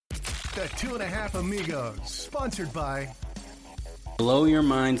The 2.5 Amigos, sponsored by Blow Your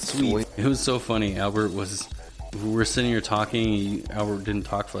Mind Sweet. It was so funny. We were sitting here talking. Albert didn't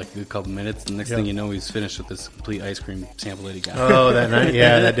talk for like a good couple minutes. The next thing you know, he's finished with this complete ice cream sample that he got. Oh, that night?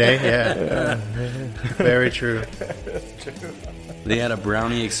 Yeah, that day? Yeah. Very true. They had a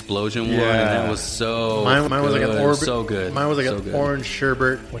brownie explosion one, and that was so mine was like an so good. Mine was like an orange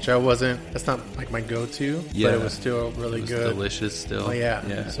sherbet, which that's not like my go-to, but it was still really good. Delicious still. Oh,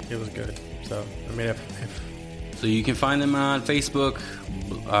 yeah. So it was good. So, I mean, So you can find them on Facebook.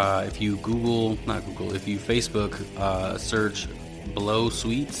 If you Facebook search Blow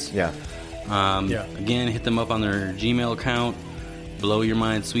Sweets. Yeah. Again, hit them up on their Gmail account.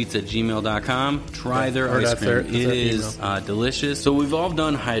 blowyourmindsweets@gmail.com. Try their ice cream. It is delicious. So we've all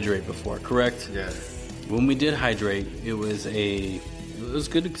done Hydrate before, correct? Yes. When we did Hydrate, it was a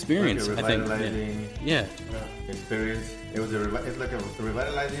good experience. Like I think. Yeah. Experience. It's like a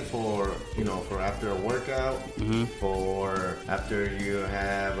revitalizing for after a workout, for after you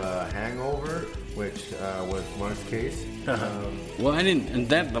have a hangover, which was Mark's case. Well, I didn't.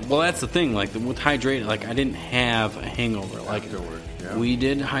 That's the thing. Like with Hydrate, like I didn't have a hangover. Like afterward, we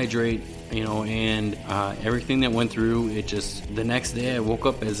did Hydrate, and everything that went through it. Just the next day, I woke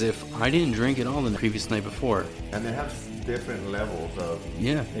up as if I didn't drink at all the previous night before. And they have different levels of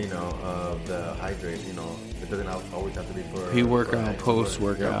of the Hydrate. It doesn't always have to be for pre-workout,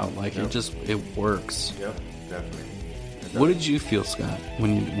 post-workout. It works. Yep, definitely. What did you feel, Scott,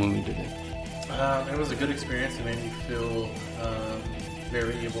 when we did it? it was a good experience. It made me feel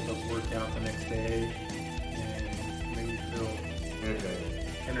very able to work out the next day, and made me feel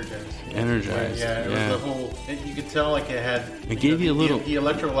energized. Yeah, it was the whole. You could tell like it had. It gave you a little. The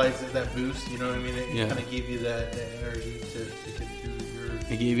electrolytes, that boost. You know what I mean? It kind of gave you that energy to get through your.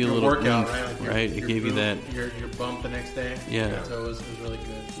 It gave you a little workout, oomph, right? It gave you that your bump the next day. Yeah. So it was really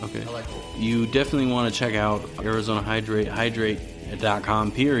good. Okay. I like it. You definitely want to check out Arizona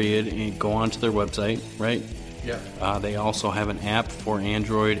Hydrate.com. And go on to their website, right? Yeah. They also have an app for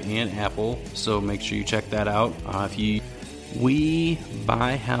Android and Apple, so make sure you check that out. We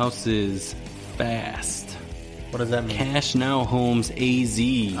buy houses fast. What does that mean? Cash Now Homes AZ.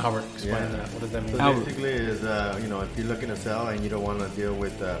 Albert, explain that. What does that mean? So basically, is if you're looking to sell and you don't want to deal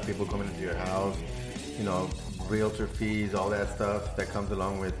with people coming into your house, realtor fees, all that stuff that comes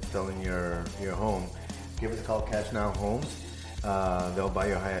along with selling your home, give us a call. Cash Now Homes. They'll buy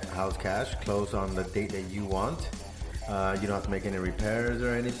your house cash, close on the date that you want. You don't have to make any repairs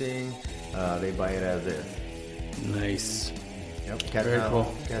or anything. They buy it as is. Nice. Yep. Very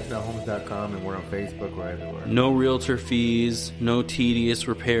cool. CashNowHomes.com, and we're on Facebook. We're everywhere. No realtor fees, no tedious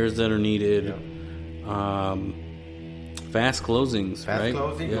repairs that are needed. Yep. Fast closings, right? Fast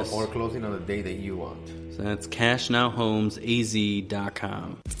closing, yes. or closing on the day that you want. So that's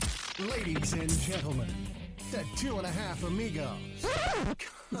CashNowHomesAZ.com. Ladies and gentlemen, the 2.5 Amigos.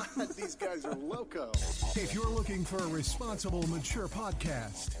 God, these guys are loco. If you're looking for a responsible, mature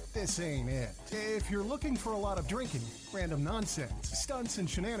podcast, this ain't it. If you're looking for a lot of drinking, random nonsense, stunts and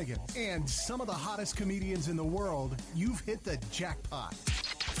shenanigans, and some of the hottest comedians in the world, you've hit the jackpot.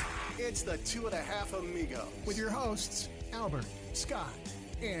 It's the 2.5 Amigos with your hosts, Albert, Scott,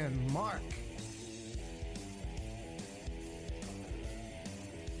 and Mark.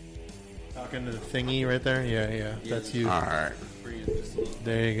 Talking to the thingy right there? Yeah. That's you. All right.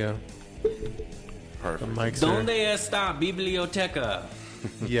 There you go. Perfect. The mic's Donde there. está Biblioteca?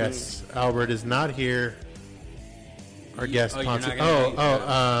 Yes, Albert is not here. Our guest, you're Ponce. not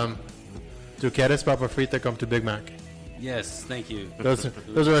gonna ¿Tú quieres papa frita come to Big Mac? Yes, thank you. Those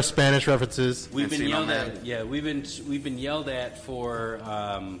are our Spanish references. We've been Encima, yelled man. at. Yeah, we've been yelled at for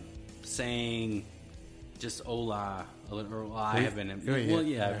saying just hola. Or I have been. Well,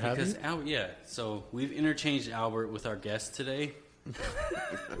 yeah, have because you? So we've interchanged Albert with our guest today.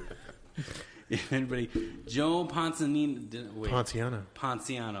 If anybody, Joe Ponciano.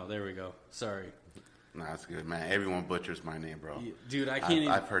 There we go. Sorry. No, that's good, man. Everyone butchers my name, bro. Dude, I can't even.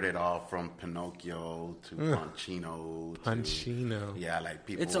 I've heard it all from Pinocchio to Poncino. Poncino. Yeah, like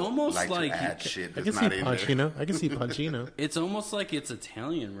people It's almost like like to add shit I that's can see not in there. Poncino. I can see Poncino. It's almost like it's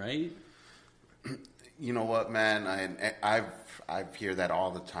Italian, right? You know what, man? I hear that all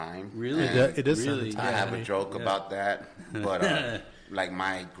the time. Really? It is Really? sound I have a Italian. joke about that, but like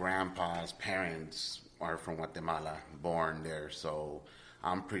my grandpa's parents are from Guatemala, born there, so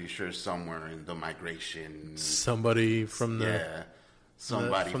I'm pretty sure somewhere in the migration, Somebody from the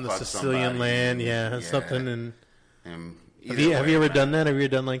somebody from the fucked Sicilian somebody. land, something. And have either you way, ever man. done that? Have you ever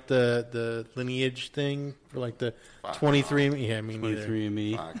done like the lineage thing for like the 23? Yeah, me neither.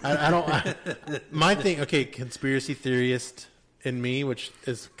 23andMe. I don't. My thing. Okay, conspiracy theorist in me, which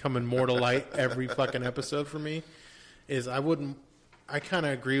is coming more to light every fucking episode for me, is I kind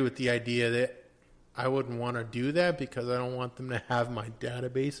of agree with the idea that I wouldn't want to do that because I don't want them to have my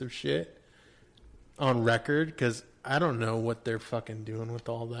database of shit on record, because I don't know what they're fucking doing with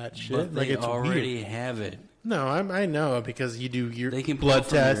all that shit. But they it's already weird. have it. No, I know, because you do your They can blood pull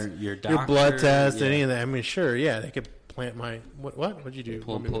from test, your your blood doctor, test, yeah. any of that. I mean, sure, yeah, they could plant my what'd you do?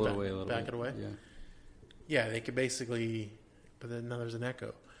 Pull Want me to it back, away a little back bit. it away. Yeah, they could basically. But then now there's an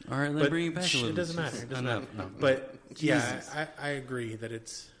echo. All right, But bring it back a little it doesn't bit. matter. It doesn't No, matter. no. But yeah, Jesus. I agree that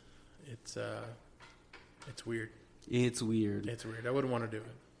it's weird. It's weird. It's weird. I wouldn't want to do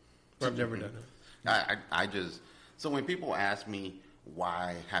it. Or I've never done it. I just, so when people ask me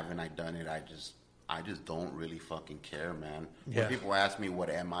why haven't I done it, I just don't really fucking care, man. Yeah. When people ask me what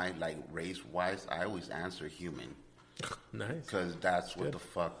am I, like race wise, I always answer human. Nice. Because that's what Good. the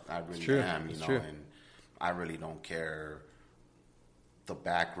fuck I really true. am, you It's know, true. and I really don't care the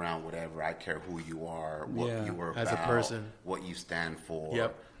background, whatever. I care who you are, what Yeah, you were as a about, person. what you stand for,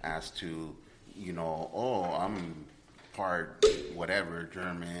 Yep. as to, you know, oh, I'm part whatever,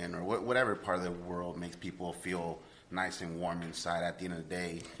 German, or whatever part of the world makes people feel nice and warm inside. At the end of the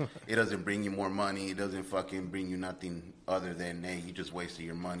day, it doesn't bring you more money. It doesn't fucking bring you nothing other than, hey, you just wasted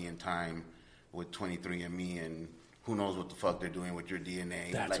your money and time with 23andMe and who knows what the fuck they're doing with your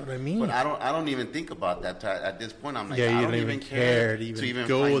DNA. That's like, what I mean. But I don't even think about that at this point. I'm like, Yeah, you I don't don't even even care care to to even even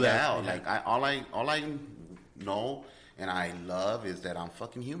go find that- out. yeah. Like all I know and I love is that I'm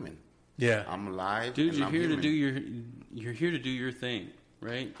fucking human. Yeah. I'm alive. Dude, and you're I'm here human. you're here to do your thing,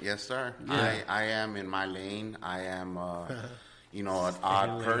 right? Yes, sir. Yeah. I am in my lane. I am, you know, an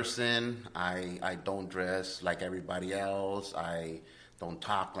odd person. I don't dress like everybody else. I don't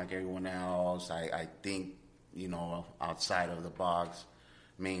talk like everyone else. I think, you know, outside of the box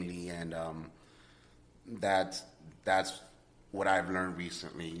mainly, and that's what I've learned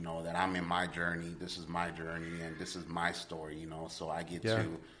recently. You know, that I'm in my journey. This is my journey, and this is my story. You know, so I get to,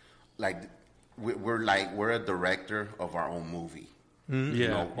 like, we're a director of our own movie. Yeah. You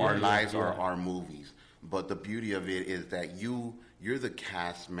know, our yeah, lives yeah. are our movies. But the beauty of it is that you're the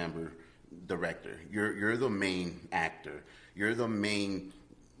cast member director. You're the main actor. You're the main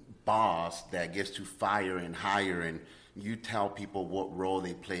boss that gets to fire and hire, and you tell people what role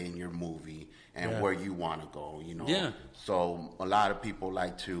they play in your movie and Yeah. where you want to go, you know. Yeah. So a lot of people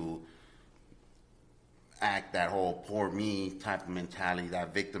like to act that whole poor me type of mentality,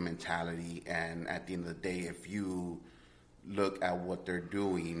 that victim mentality, and at the end of the day, if you look at what they're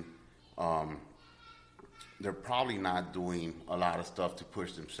doing, they're probably not doing a lot of stuff to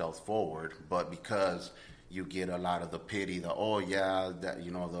push themselves forward, but because you get a lot of the pity,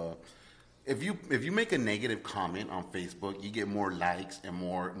 if you make a negative comment on Facebook, you get more likes and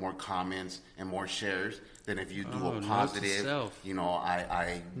more comments and more shares than if you do Oh, a note to positive. self. You know,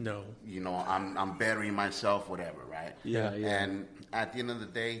 No. you know, I'm bettering myself, whatever, right? Yeah, yeah. And at the end of the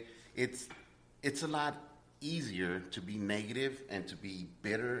day, it's a lot easier to be negative and to be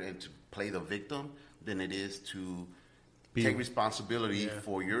bitter and to play the victim than it is to take responsibility Yeah.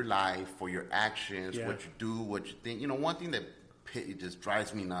 for your life, for your actions, Yeah. what you do, what you think. You know, one thing that just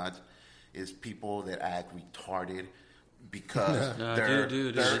drives me nuts is people that act retarded because they're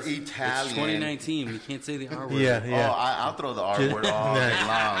dude, they're it's Italian. 2019. We can't say the R word. Yeah. Oh, I'll throw the R word all day long.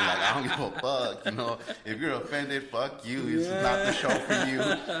 Like, I don't give a fuck. You know, if you're offended, fuck you. This is not the show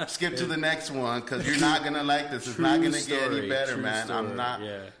for you. Skip to the next one because you're not gonna like this. It's not gonna get any better, man. Story. I'm not.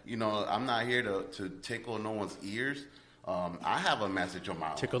 Yeah. You know, I'm not here to tickle no one's ears. I have a message on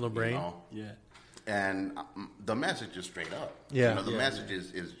my own. Tickle the brain? You know? Yeah. And the message is straight up. Yeah. You know, the Yeah. message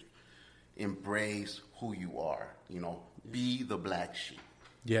is embrace who you are. You know, be the black sheep.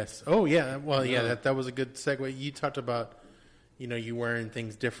 Yes. Oh, yeah. Well, yeah, that was a good segue. You talked about, you know, you wearing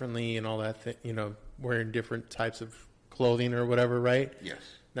things differently and all that, you know, wearing different types of clothing or whatever, right? Yes.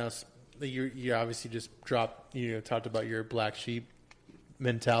 Now, you obviously just talked about your black sheep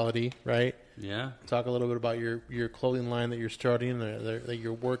mentality, right? Yeah. Talk a little bit about your clothing line that you're starting, that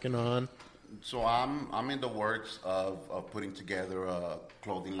you're working on. So I'm in the works of putting together a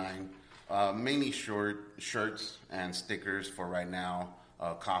clothing line, mainly shirts and stickers for right now,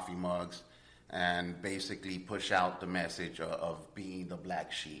 coffee mugs, and basically push out the message of being the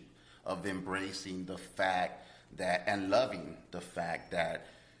black sheep, of embracing the fact that and loving the fact that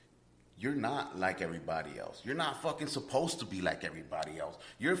you're not like everybody else. You're not fucking supposed to be like everybody else.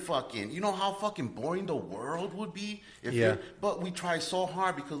 You're fucking, you know how fucking boring the world would be? But we try so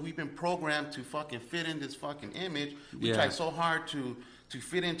hard because we've been programmed to fucking fit in this fucking image. We try so hard to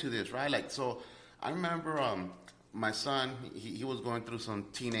fit into this, right? Like, so I remember my son, he was going through some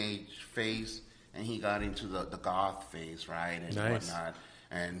teenage phase, and he got into the goth phase, right, and Nice. whatnot.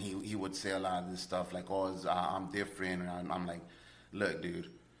 And he would say a lot of this stuff like, "Oh, I'm different," and I'm like, "Look, dude,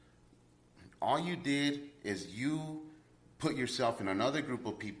 all you did is you put yourself in another group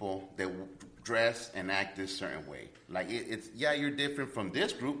of people that dress and act this certain way. Like it's you're different from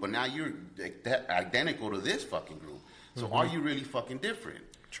this group, but now you're identical to this fucking group. So are you really fucking different?"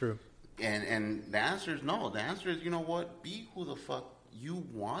 True. And the answer is no. The answer is, you know what? Be who the fuck you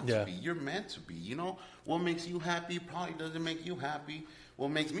want to be. You're meant to be. You know, what makes you happy probably doesn't make you happy. What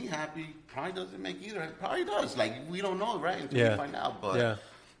makes me happy probably doesn't make either. It probably does. Like, we don't know, right? Until we find out. But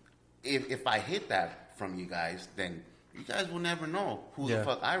if I hit that from you guys, then you guys will never know who the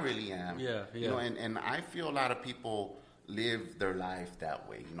fuck I really am. Yeah. You know, and I feel a lot of people live their life that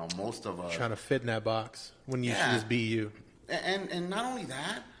way. You know, most of us Trying to fit in that box when you should just be you. And not only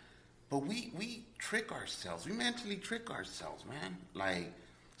that, but we trick ourselves. We mentally trick ourselves, man. Like,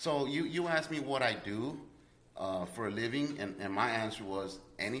 so you asked me what I do for a living, and my answer was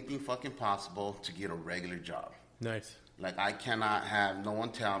anything fucking possible to get a regular job. Nice. Like, I cannot have no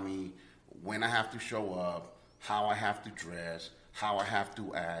one tell me when I have to show up, how I have to dress, how I have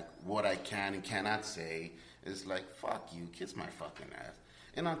to act, what I can and cannot say. It's like, fuck you, kiss my fucking ass.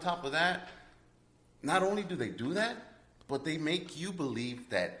 And on top of that, not only do they do that, but they make you believe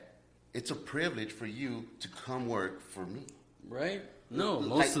that it's a privilege for you to come work for me. Right? No,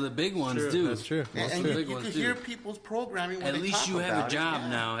 most of the big ones do. That's true. Most And of the you big ones can do. hear people's programming when At they least talk you have a about it. job Yeah.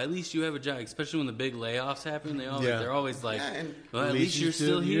 now. At least you have a job, especially when the big layoffs happen. They're always like, Yeah, and well, at least you're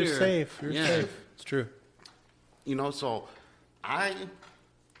still here. You're safe. You're Yeah. safe. It's true. You know, so I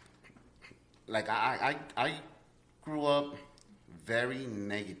grew up very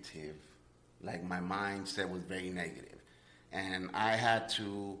negative. Like, my mindset was very negative. And I had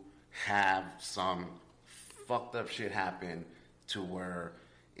to have some fucked up shit happen to where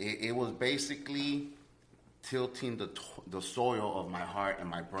it was basically tilting the soil of my heart and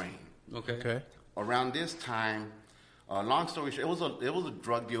my brain. Okay. Around this time, long story short, it was a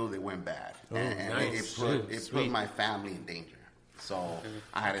drug deal that went bad, and nice. it put my family in danger. So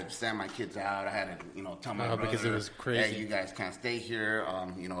I had to send my kids out. I had to, tell my brother, because it was crazy. "Hey, you guys can't stay here.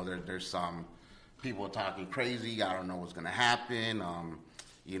 There's some people talking crazy. I don't know what's gonna happen."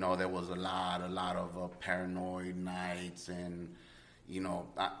 There was a lot of paranoid nights, and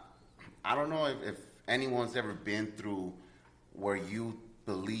I don't know if anyone's ever been through where you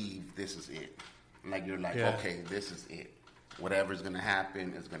believe this is it. Like, you're like, okay, this is it. Whatever's gonna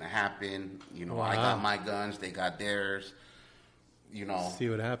happen is gonna happen. Wow. I got my guns, they got theirs. See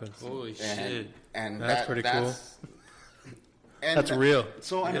what happens. Holy shit. And That's pretty cool. And That's real.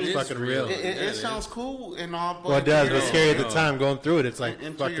 So I It's mean, fucking real. It sounds cool and all, but Well, it does, but scary at the no. time going through it. It's like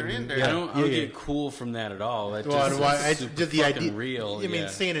Until fucking. you're in there. Yeah, I don't get cool from that at all. That Well, super just the fucking idea. real. I mean,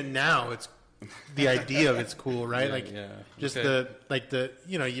 seeing it now, it's the idea of it's cool, right? Yeah, like, yeah. just Okay.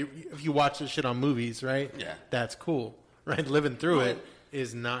 if you watch this shit on movies, right? Yeah. That's cool, right? Living through it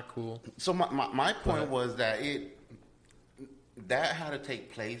is not cool. So my point was that that had to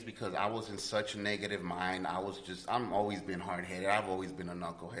take place because I was in such a negative mind. I'm always been hard-headed. I've always been a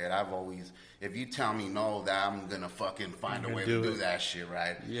knucklehead. If you tell me no, that I'm going to fucking find a way to do that shit,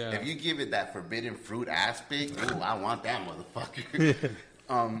 right? Yeah. If you give it that forbidden fruit aspect, ooh, I want that motherfucker.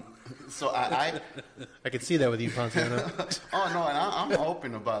 So I can see that with you, Ponciano. oh no, and I'm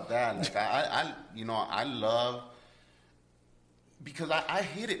open about that. Like I love, because I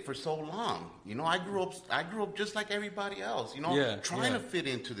hid it for so long. I grew up just like everybody else. Trying to fit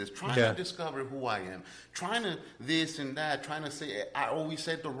into this, trying to discover who I am, trying to this and that, trying to say I always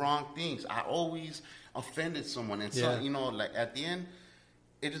said the wrong things. I always offended someone, and so like at the end,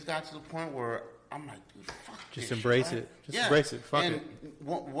 it just got to the point where I'm like, dude, fuck Just this embrace shit, it. right? Just embrace it. Fuck and it.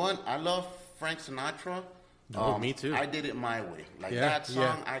 One, I love Frank Sinatra. Oh, me too. I did it my way. Like that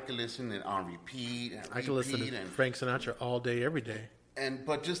song, I could listen it on repeat. And I can listen to Frank Sinatra all day, every day.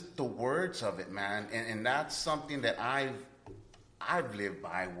 But just the words of it, man, and that's something that I've lived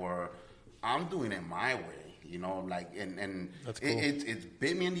by, where I'm doing it my way. Like and That's cool. It's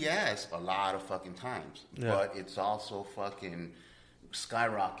bit me in the ass a lot of fucking times, but it's also fucking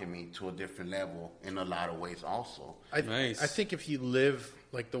skyrocket me to a different level in a lot of ways also. Nice. I think if you live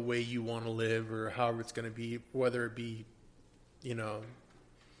like the way you want to live, or however it's going to be, whether it be,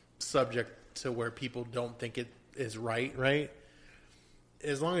 subject to where people don't think it is right?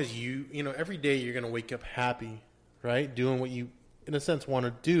 As long as you every day you're going to wake up happy, right? Doing what you, in a sense, want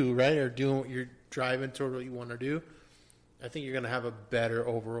to do, right? Or doing what you're driving toward what you want to do. I think you're going to have a better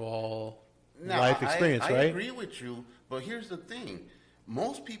overall life experience, I right? agree with you, but here's the thing.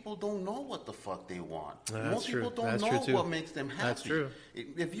 most people don't know what the fuck they want. That's Most people true. don't That's know true, too. what makes them happy. That's true.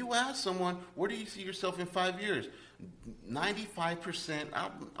 If you ask someone, where do you see yourself in 5 years? 95%,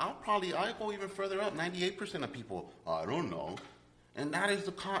 I'll go even further up. 98% of people, I don't know. And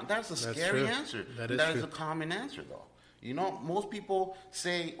that's a scary true. answer. That is That true. is a common answer, though. You know, most people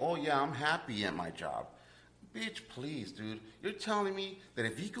say, oh, yeah, I'm happy at my job. Bitch, please, dude. You're telling me that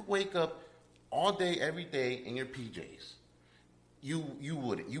if you could wake up all day, every day in your PJs, you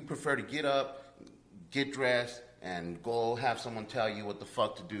wouldn't. You prefer to get up, get dressed, and go have someone tell you what the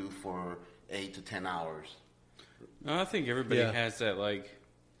fuck to do for 8 to 10 hours. No, I think everybody Yeah. has that like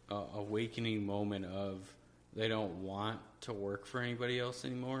awakening moment of they don't want to work for anybody else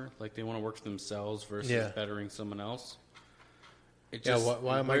anymore. Like they want to work for themselves versus bettering someone else. It Yeah,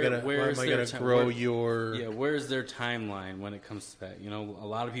 why am I gonna grow your? Yeah, where's their timeline when it comes to that? You know, a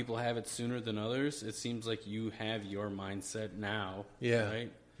lot of people have it sooner than others. It seems like you have your mindset now. Yeah.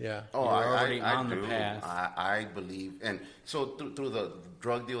 Right. Yeah. Oh, You're already I on the do. path. I believe, and so through the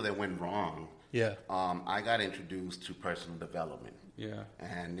drug deal that went wrong, Yeah. I got introduced to personal development. Yeah.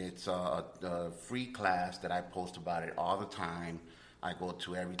 And it's a free class that I post about it all the time. I go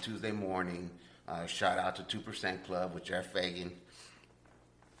to every Tuesday morning. Shout out to 2% Club with Jeff Fagan.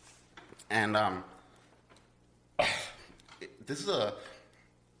 And this is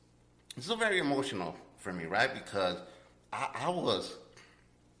very emotional for me, right? Because I was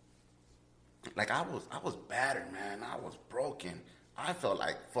battered, man. I was broken. I felt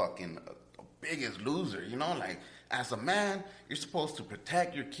like fucking the biggest loser, you know? Like, as a man, you're supposed to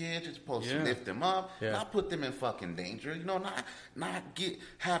protect your kids. You're supposed to lift them up, not put them in fucking danger, you know? Not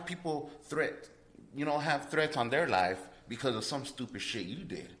have people have threats on their life because of some stupid shit you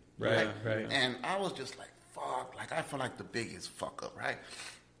did. Right. And I was just like, fuck. Like, I feel like the biggest fuck up, right?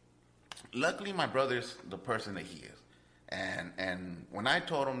 Luckily, my brother's the person that he is. And when I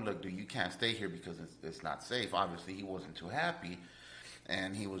told him, look, dude, you can't stay here because it's not safe, obviously he wasn't too happy.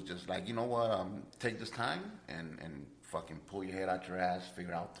 And he was just like, you know what, take this time and fucking pull your head out your ass,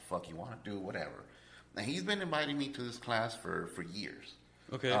 figure out what the fuck you want to do, whatever. And he's been inviting me to this class for years.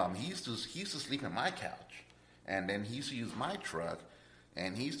 Okay. He used to sleep in my couch. And then he used to use my truck.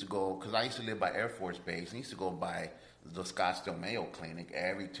 And he used to go, because I used to live by Air Force Base, and he used to go by the Scottsdale Mayo Clinic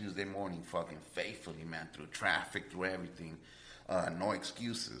every Tuesday morning, fucking faithfully, man, through traffic, through everything, no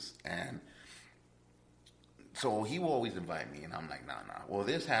excuses. And so he will always invite me, and I'm like, nah. Well,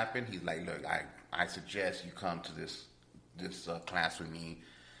 this happened. He's like, look, I suggest you come to this class with me.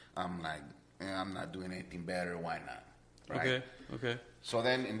 I'm like, I'm not doing anything better. Why not? Right? Okay. So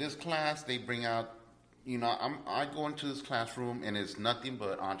then in this class, they bring out, I go into this classroom and it's nothing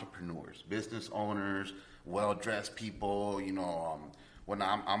but entrepreneurs, business owners, well-dressed people, when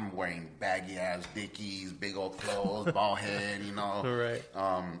I'm wearing baggy ass Dickies, big old clothes, bald head, Right.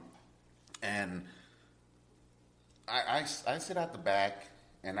 And I sit at the back,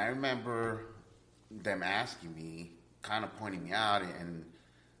 and I remember them asking me, kind of pointing me out, and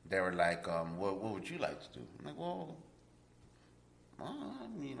they were like, what would you like to do? I'm like, well,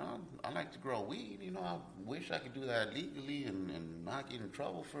 I like to grow weed. I wish I could do that legally and not get in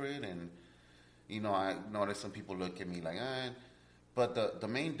trouble for it. And, I noticed some people look at me like, But the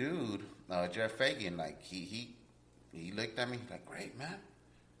main dude, Jeff Fagan, like, he looked at me, he's like, great, man.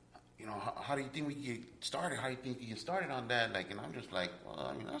 How do you think we get started? How do you think you get started on that? Like, and I'm just like,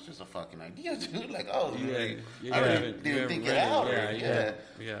 well, that's just a fucking idea, dude. Like, I didn't think it out.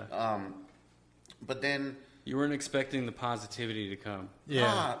 Yeah. But then... You weren't expecting the positivity to come.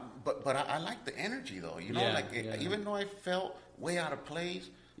 Yeah. But I like the energy though. Even though I felt way out of place,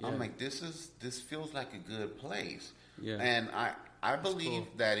 I'm like, this feels like a good place. Yeah. And I believe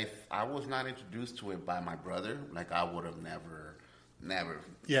that if I was not introduced to it by my brother, like I would have never.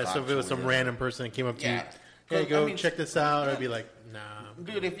 Yeah. So if it was some random person that came up to you, hey, go check this out, I'd be like, nah.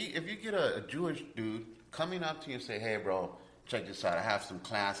 Dude, if you get a Jewish dude coming up to you and say, hey, bro, check this out. I have some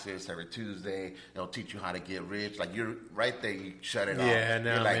classes every Tuesday. They'll teach you how to get rich. Like, you're right there. You shut it off. Yeah,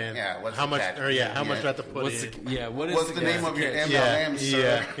 no, you're like, man. Yeah, what's how the much? catch? How much do I have to put in? What's the name of your MLM,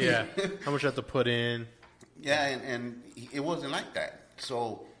 sir? Yeah. How much do I have to put in? Yeah, and it wasn't like that.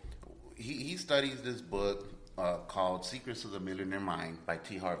 So he studies this book called Secrets of the Millionaire Mind by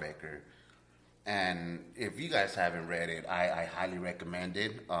T. Harv Eker. And if you guys haven't read it, I highly recommend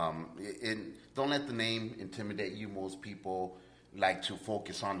it. Don't let the name intimidate you. Most people like to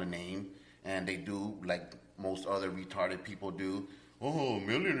focus on the name, and they do, like most other retarded people do. Oh,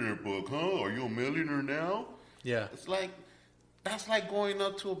 millionaire book, huh? Are you a millionaire now? Yeah. It's like, that's like going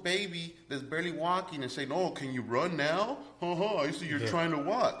up to a baby that's barely walking and saying, oh, can you run now? I see you're trying to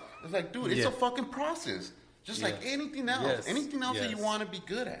walk. It's like, dude, it's a fucking process. Just like anything else. Yes. Anything else that you Yes. want to be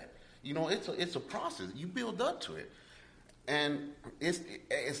good at. You know, it's a process. You build up to it. And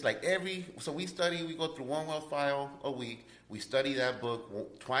it's like so we go through one wealth file a week. We study that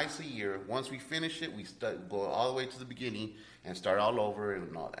book twice a year. Once we finish it, we go all the way to the beginning and start all over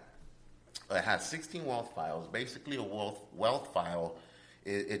and all that. It has 16 wealth files. Basically, a wealth file,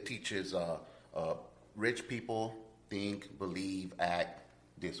 it teaches rich people think, believe, act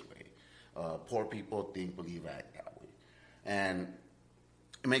this way. Poor people think, believe, act that way. And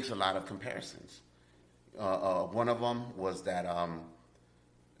it makes a lot of comparisons. One of them was that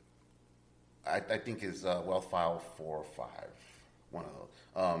I think is wealth file 4 or 5. One of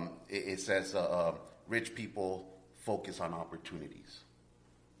those. It says rich people focus on opportunities.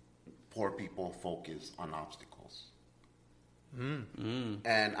 Poor people focus on obstacles.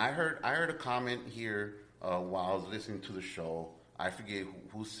 And I heard a comment here while I was listening to the show. I forget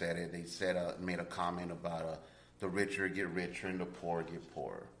who said it. They made a comment about the richer get richer and the poor get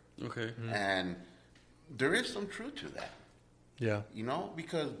poorer. Okay. And there is some truth to that. Yeah. You know,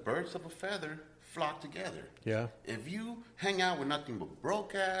 because birds of a feather flock together. Yeah. If you hang out with nothing but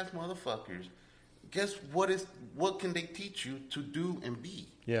broke ass motherfuckers, guess what can they teach you to do and be?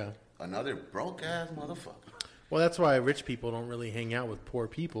 Yeah. Another broke ass motherfucker. Well, that's why rich people don't really hang out with poor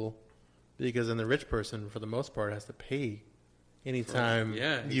people, because then the rich person, for the most part, has to pay anytime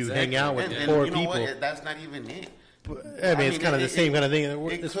you hang out with poor you know people. What? That's not even it. I mean, it's kind of the same kind of thing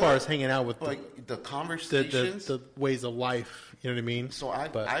as far as hanging out with the conversations, the ways of life. You know what I mean? So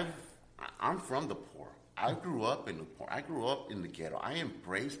I'm from the poor. I grew up in the poor. I grew up in the ghetto. I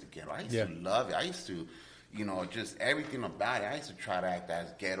embraced the ghetto. I used to love it. I used to, you know, just everything about it. I used to try to act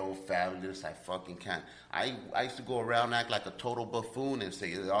as ghetto fabulous. I fucking can't. I used to go around and act like a total buffoon and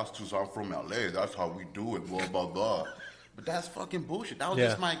say, "Us two are from LA. That's how we do it." Blah blah blah. But that's fucking bullshit. That was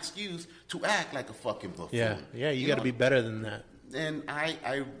just my excuse to act like a fucking buffoon. Yeah. You got to be better than that. And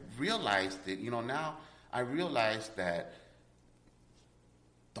I realized it. You know, now I realized that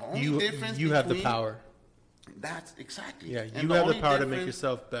the only difference you have the power. That's exactly. Yeah, you have the power to make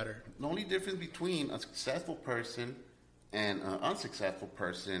yourself better. The only difference between a successful person and an unsuccessful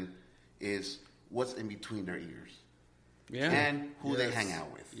person is what's in between their ears. Yeah. And who they hang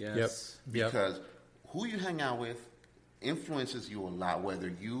out with. Yes. Because who you hang out with influences you a lot,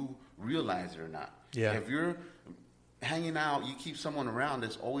 whether you realize it or not. Yeah. If you're hanging out, you keep someone around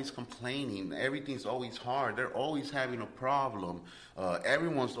that's always complaining, everything's always hard, they're always having a problem,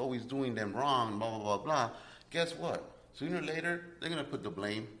 everyone's always doing them wrong, blah, blah, blah, blah. Guess what? Sooner or later, they're going to put the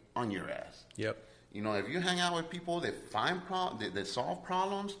blame on your ass. Yep. You know, if you hang out with people that that solve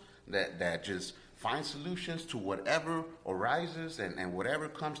problems, that just find solutions to whatever arises and whatever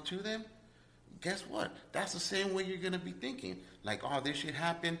comes to them, guess what? That's the same way you're going to be thinking. Like, oh, this shit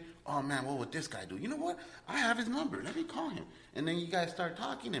happened. Oh, man, what would this guy do? You know what? I have his number. Let me call him. And then you guys start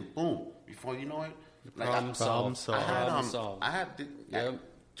talking, and boom, before you know it, like Problem solved. I had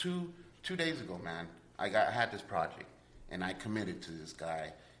 2 days ago, man, I had this project, and I committed to this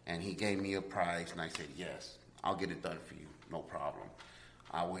guy, and he gave me a price, and I said, yes, I'll get it done for you. No problem.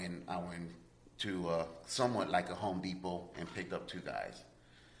 I went to somewhat like a Home Depot and picked up 2 guys.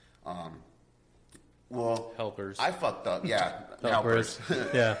 Well, helpers. I fucked up. Yeah, helpers.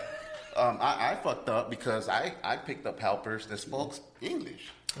 Yeah. I fucked up because I picked up helpers that spoke English.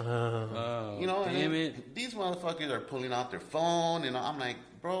 Oh, You know, damn and it. these motherfuckers are pulling out their phone, and I'm like,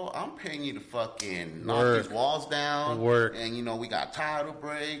 bro, I'm paying you to fucking knock these walls down. Work. And, you know, we got tire to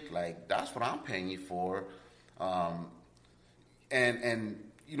break. Like, that's what I'm paying you for. And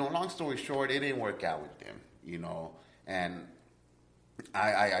you know, long story short, it didn't work out with them, you know. And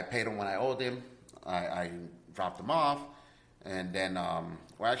I paid them when I owed them. I dropped them off, and then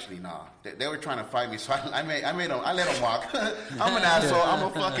well, actually, nah, they were trying to fight me, so I let them walk. I'm an asshole. I'm a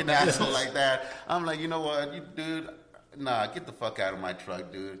fucking asshole like that. I'm like, you know what, you dude, nah, get the fuck out of my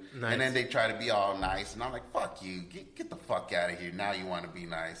truck, dude. Nice. And then they try to be all nice, and I'm like, fuck you, get the fuck out of here. Now you want to be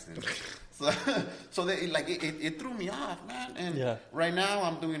nice, and so they like it threw me off, man. And right now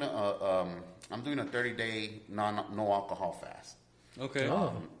I'm doing a 30-day no alcohol fast. Okay.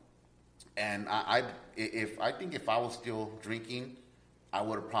 And I think if I was still drinking, I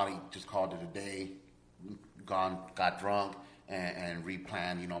would have probably just called it a day, got drunk, and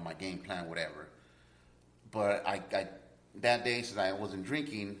replanned, you know, my game plan, whatever. But I that day, since I wasn't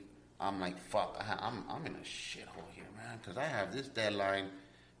drinking, I'm like, fuck, I'm in a shithole here, man, because I have this deadline.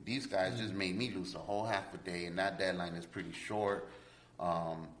 These guys just made me lose a whole half a day, and that deadline is pretty short.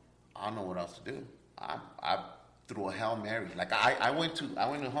 I don't know what else to do. I threw a Hail Mary. Like I went to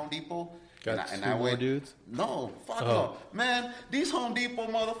Home Depot, And I went, dudes? No, fuck no. Man, these Home Depot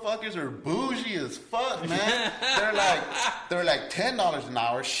motherfuckers are bougie as fuck, man. they're like $10 an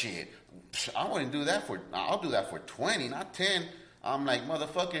hour. Shit. I wouldn't do that I'll do that for 20, not 10. I'm like,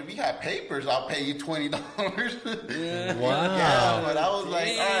 motherfucker, if you have papers, I'll pay you $20. Yeah. Wow. Yeah, but I was like,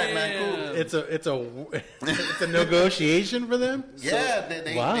 all right, man, cool. It's a negotiation for them?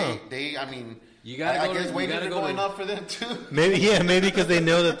 Yeah, wow. They I mean, you gotta I guess wages are going up for them too. Maybe because they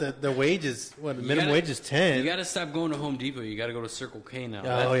know that the wages, minimum wage is 10. You gotta stop going to Home Depot. You gotta go to Circle K now.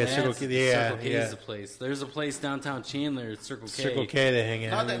 Circle K. Yeah, Circle K is the place. There's a place downtown Chandler. It's Circle K. Circle K, they hang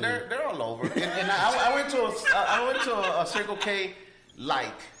out. No, they're all over. And I went to a Circle K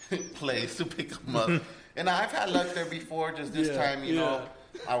like place to pick them up, and I've had luck there before. Just this time, you know,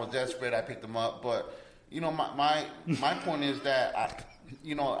 I was desperate. I picked them up, but you know, my point is that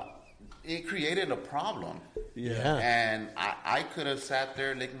it created a problem. Yeah. And I could have sat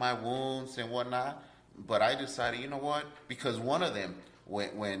there, licked my wounds and whatnot, but I decided, you know what? Because one of them,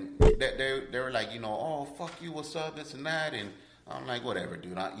 when they were like, oh, fuck you, what's up, this and that, and I'm like, whatever,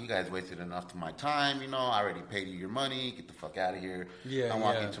 dude. You guys wasted enough of my time, I already paid you your money. Get the fuck out of here. Yeah, I'm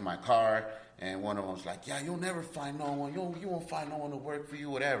walking to my car, and one of them was like, yeah, you'll never find no one. You won't find no one to work for you,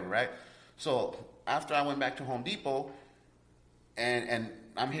 whatever, right? So after I went back to Home Depot, and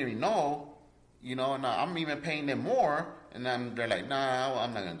I'm hearing no, and I'm even paying them more, and they're like, nah,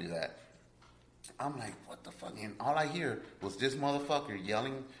 I'm not going to do that. I'm like, what the fuck? And all I hear was this motherfucker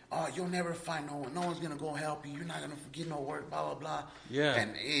yelling, oh, you'll never find no one. No one's going to go help you. You're not going to get no work, blah, blah, blah. Yeah.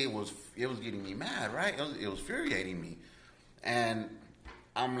 And it was getting me mad, right? It was infuriating me. And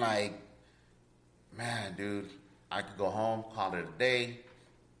I'm like, man, dude, I could go home, call it a day,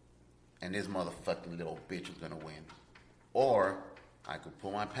 and this motherfucking little bitch is going to win. Or I could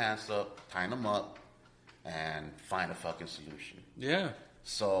pull my pants up, tie them up, and find a fucking solution. Yeah.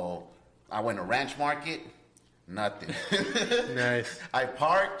 So I went to Ranch Market, nothing. Nice. I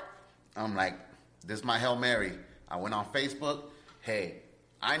parked. I'm like, this is my Hail Mary. I went on Facebook. Hey,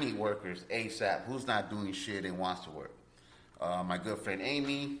 I need workers ASAP. Who's not doing shit and wants to work? My good friend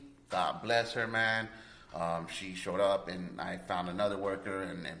Amy, God bless her, man. She showed up, and I found another worker,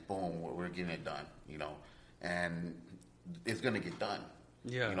 and boom, we're getting it done, And it's going to get done.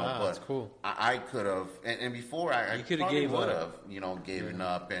 Yeah, but that's cool. I could have, and before I could have probably gave would up. have, given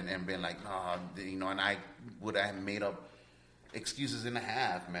up and been like, no, and I would have made up excuses and a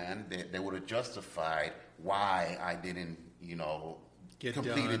half, man. They would have justified why I didn't,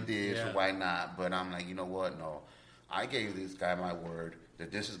 completed this or why not. But I'm like, you know what? No, I gave this guy my word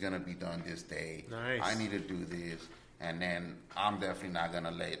that this is going to be done this day. Nice. I need to do this, and then I'm definitely not going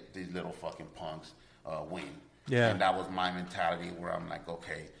to let these little fucking punks win. Yeah. And that was my mentality where I'm like,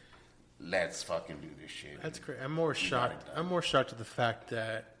 okay, let's fucking do this shit. That's great. I'm more shocked at the fact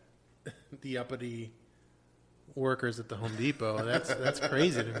that the uppity workers at the Home Depot, that's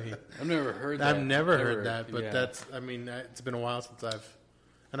crazy to me. I've never heard that. I've never heard that, but it's been a while since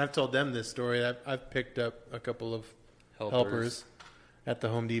I've told them this story. I've picked up a couple of helpers at the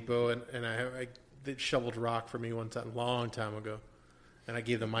Home Depot, and they shoveled rock for me one time, a long time ago. And I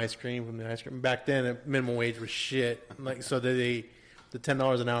gave them ice cream from the ice cream. Back then, minimum wage was shit. So the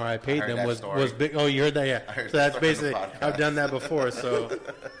 $10 an hour I paid them was big. Oh, you heard that? Yeah. So that's basically, I've done that before. So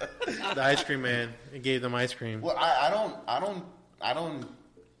the ice cream man, I gave them ice cream. Well, I don't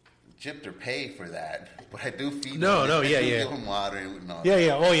gypped or pay for that, but I do feed them. No, yeah. Give them water.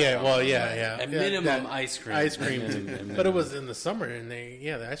 Yeah. Oh, yeah. Well, yeah. At minimum, ice cream. Ice cream. But it was in the summer, and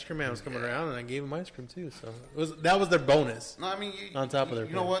the ice cream man was coming around, and I gave him ice cream too. So that was their bonus. No, I mean, on top of their.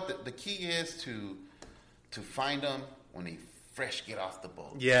 You know what? The key is to find them when they fresh get off the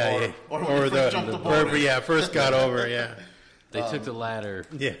boat. Yeah, or when they first jump the boat. First got over. Yeah. They took the ladder.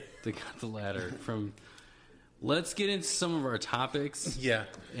 Yeah. They got the ladder from. Let's get into some of our topics. Yeah.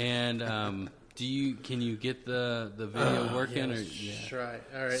 And can you get the video working? Try.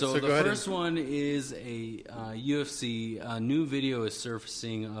 All right. So the first one is a UFC. A new video is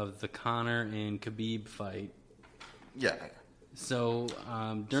surfacing of the Conor and Khabib fight. Yeah. So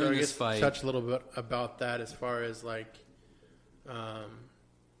during this fight, touch a little bit about that as far as like.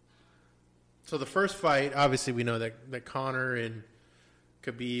 So the first fight, obviously, we know that Conor and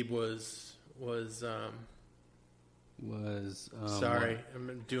Khabib was. Sorry,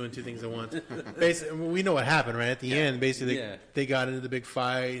 I'm doing two things at once. Basically, we know what happened, right? At the end, basically, they got into the big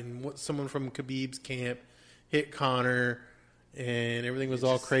fight, and someone from Khabib's camp hit Conor, and everything was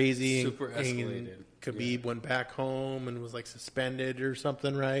all crazy. Super escalated. And Khabib went back home and was like suspended or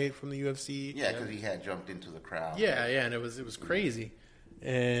something, right, from the UFC. Yeah, because he had jumped into the crowd. Yeah, and it was crazy.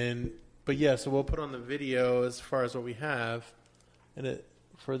 So we'll put on the video as far as what we have, and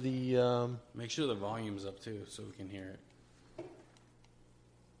for the. Make sure the volume's up too, so we can hear it.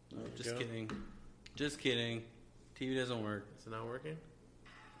 No, just kidding. Just kidding. TV doesn't work. Is it not working?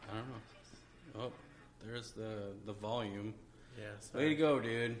 I don't know. Oh, there's the volume. Yeah. Way to go,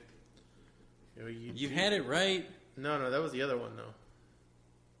 dude. You had it right. No, that was the other one, though.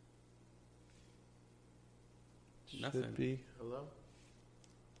 Nothing. Should be. Hello?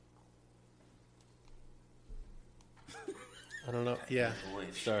 I don't know. Yeah.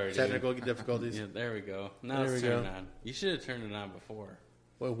 Sorry, Technical difficulties. Yeah, there we go. Now There it's we turned go. on. You should have turned it on before.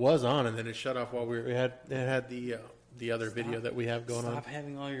 Well, it was on, and then it shut off while it had the other video that we have going on. Stop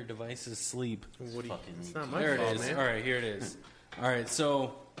having all your devices sleep. It's not my There fault, it is. man. All right, here it is. All right,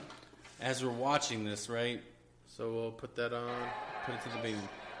 so as we're watching this, right? So we'll put that on. Put it to the baby.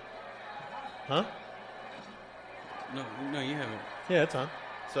 Huh? No, you haven't. Yeah, it's on.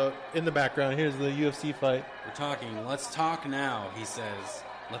 So in the background, here's the UFC fight. We're talking. Let's talk now, he says.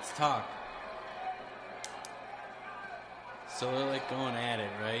 Let's talk. So they're like going at it,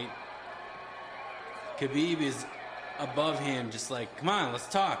 right? Khabib is above him, just like, come on, let's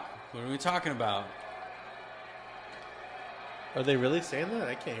talk. What are we talking about? Are they really saying that?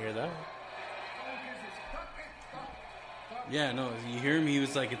 I can't hear that. Yeah, no, you hear him? He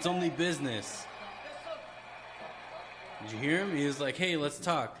was like, it's only business. Did you hear him? He was like, hey, let's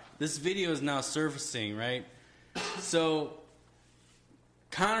talk. This video is now surfacing, right? So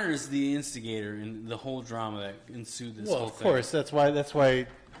Conor is the instigator in the whole drama that ensued this whole thing. Of course. That's why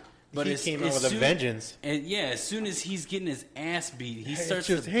But he came out with a vengeance. And yeah, as soon as he's getting his ass beat, he starts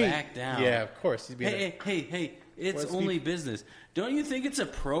to back down. Yeah, of course. He's being hey, it's only business. Don't you think it's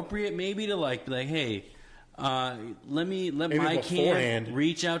appropriate maybe to like be like, hey, let my camp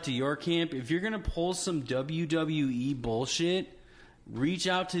reach out to your camp. If you're gonna pull some WWE bullshit, reach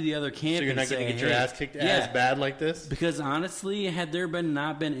out to the other camp. So you're not going to get your ass kicked as bad like this? Because honestly, had there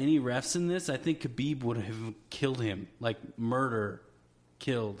not been any refs in this, I think Khabib would have killed him, like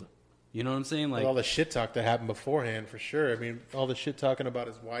killed. You know what I'm saying? Like all the shit talk that happened beforehand, for sure. I mean, all the shit talking about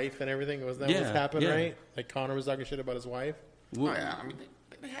his wife and everything. Was that what's happened, right? Like Conor was talking shit about his wife. Oh, yeah, I mean,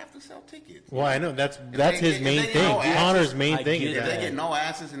 they have to sell tickets. Well, I know that's his main thing. Conor's main thing is if that they get no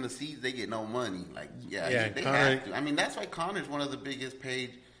asses in the seats, they get no money. Like, they have to. I mean, that's why Conor's one of the biggest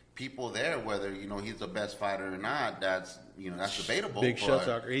paid people there. Whether he's the best fighter or not, that's debatable. Big show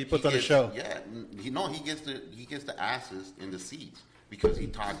talker. He puts on a show. Yeah, he gets the asses in the seats because he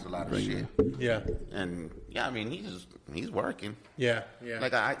talks a lot of shit. Yeah, and I mean, he's working. Yeah.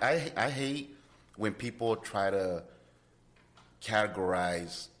 Like I hate when people try to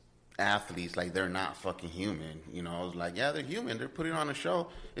categorize athletes like they're not fucking human. It's like, yeah, they're human. They're putting on a show.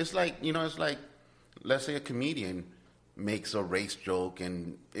 It's like, let's say a comedian makes a race joke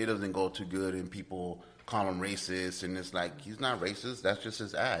and it doesn't go too good and people call him racist, and it's like, he's not racist. That's just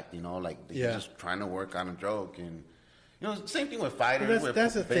his act. Like he's just trying to work on a joke. And same thing with fighters, with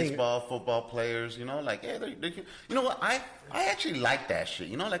baseball, football players. Like, hey, they're you know what? I actually like that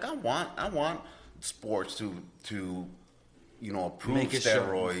shit. Like I want sports to approve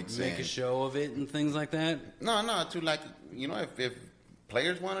steroids. Make a show of it and things like that? No, to like, if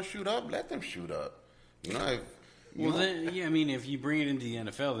players want to shoot up, let them shoot up. I mean, if you bring it into the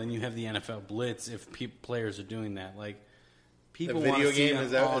NFL, then you have the NFL blitz if players are doing that. Like, people the video game, is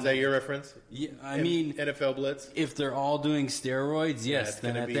that your reference? Yeah, I mean, NFL blitz? If they're all doing steroids, yes,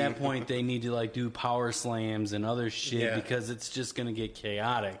 then at that point they need to like do power slams and other shit because it's just going to get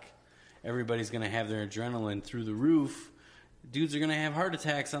chaotic. Everybody's going to have their adrenaline through the roof. Dudes are going to have heart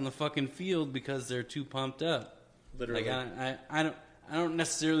attacks on the fucking field because they're too pumped up. Literally. Like, I don't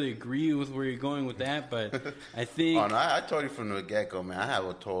necessarily agree with where you're going with that, but I think... Oh, no, I told you from the get-go, man, I have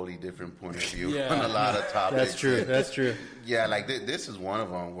a totally different point of view on a lot of topics. That's true. Yeah, like this is one of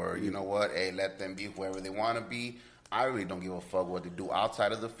them where, you know what, hey, let them be whoever they want to be. I really don't give a fuck what they do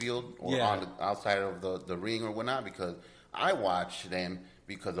outside of the field or outside of the ring or whatnot, because I watch them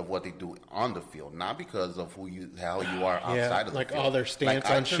because of what they do on the field, not because of how you are outside of the field. Like all their stance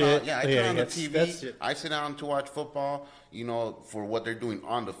on shit. I turn on the TV. I sit down to watch football, for what they're doing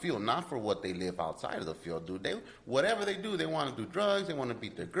on the field, not for what they live outside of the field, dude. Whatever they do, they want to do drugs, they want to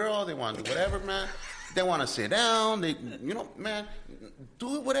beat their girl, they want to do whatever, man. They want to sit down. They, man,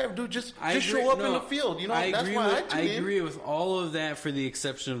 do it, whatever, dude. Just show up in the field. I agree with all of that, for the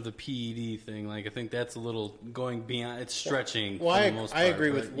exception of the PED thing. Like, I think that's a little going beyond. It's stretching. For the most part, I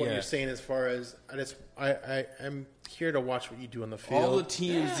agree with what you're saying as far as I'm here to watch what you do on the field. All the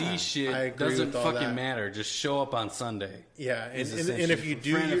TMZ shit doesn't fucking matter. Just show up on Sunday. Yeah, and if you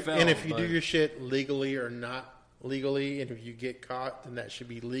do your shit legally or not legally, and if you get caught, then that should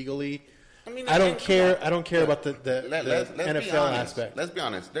be legally. I don't care. I don't care about the let's NFL aspect. Let's be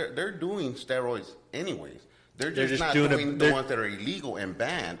honest. They're doing steroids anyways. They're just not doing the ones that are illegal and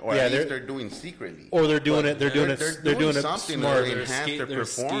banned, or at least they're doing secretly. Or they're doing it. They're doing it something smart. to enhance their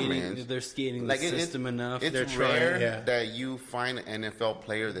performance. They're skating the system enough. It's rare that you find an NFL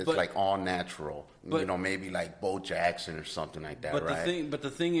player that's like all natural. Maybe like Bo Jackson or something like that. But the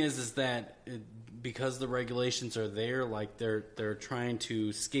thing is that because the regulations are there, like they're trying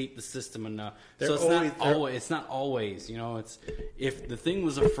to skate the system enough. So it's not always. It's if the thing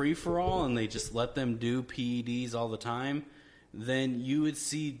was a free for all and they just let them do PEDs all the time, then you would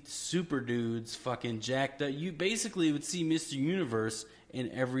see super dudes fucking jacked up. You basically would see Mr. Universe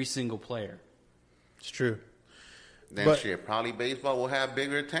in every single player. It's true. Then probably baseball will have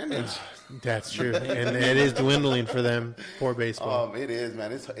bigger attendance. That's true, and it is dwindling for them. Poor baseball. It is,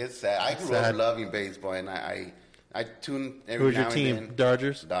 man. It's sad. I grew up loving baseball, and I tune every now and then. Who's your team?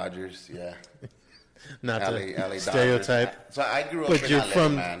 Dodgers. Dodgers, yeah. Not LA to stereotype. So I grew up. But in you're LA,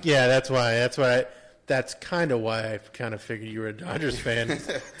 from. Man. Yeah, that's why. That's kind of why I kind of figured you were a Dodgers fan.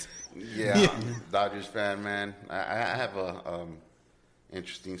 Yeah, Dodgers fan, man. I have a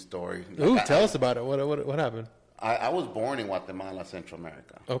interesting story. Ooh, tell us about it. What happened? I was born in Guatemala, Central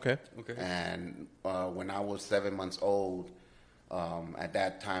America. Okay. And when I was 7 months old, at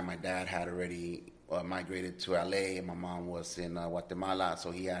that time, my dad had already migrated to LA, and my mom was in Guatemala, so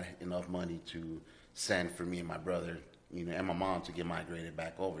he had enough money to send for me and my brother, and my mom to get migrated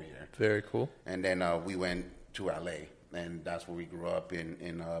back over here. Very cool. And then we went to LA, and that's where we grew up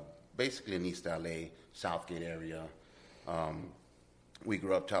in basically in East LA, Southgate area. We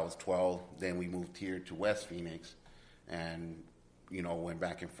grew up till I was 12. Then we moved here to West Phoenix, and went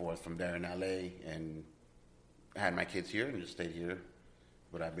back and forth from there in LA, and had my kids here and just stayed here.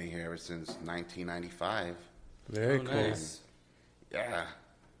 But I've been here ever since 1995. Very cool. Nice. Yeah,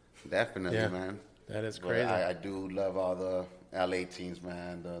 definitely, man. That is crazy. I do love all the LA teams,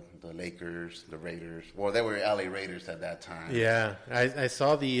 man. The Lakers, the Raiders. Well, they were LA Raiders at that time. Yeah, I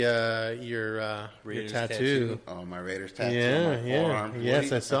saw your tattoo. Oh, my Raiders tattoo. Yeah, on my forearm.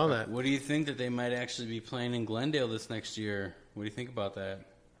 Yes, I saw that. What do you think that they might actually be playing in Glendale this next year? What do you think about that?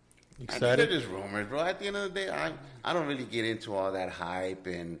 Excited? I think they're just rumors, bro. At the end of the day, I don't really get into all that hype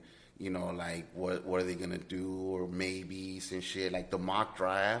and like what are they gonna do or maybes and shit. Like the mock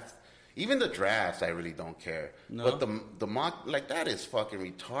draft. Even the drafts, I really don't care. No? But the mock, like, that is fucking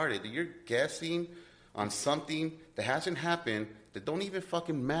retarded. You're guessing on something that hasn't happened that don't even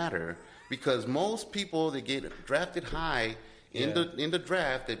fucking matter. Because most people that get drafted high in the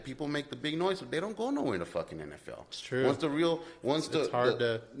draft, that people make the big noise, they don't go nowhere in the fucking NFL. It's true. Once the real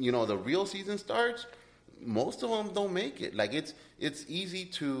season starts, most of them don't make it. Like, it's easy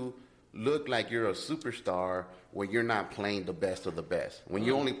to look like you're a superstar when you're not playing the best of the best. When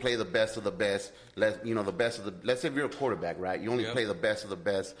you only play the best of the best, let's say if you're a quarterback, right? You only play the best of the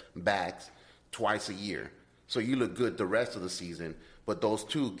best backs twice a year. So you look good the rest of the season. But those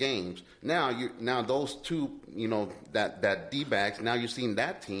two games, now those two, that D-backs, now you're seeing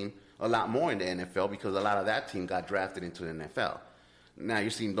that team a lot more in the NFL because a lot of that team got drafted into the NFL. Now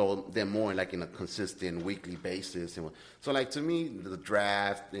you're seeing them more like in a consistent weekly basis. And so, like, to me, the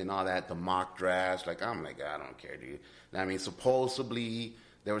draft and all that, the mock drafts, like, I'm like, I don't care, dude. I mean, supposedly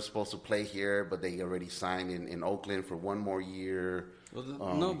they were supposed to play here, but they already signed in Oakland for one more year.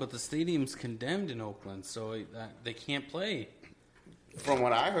 Well, no, but the stadium's condemned in Oakland, so they can't play. From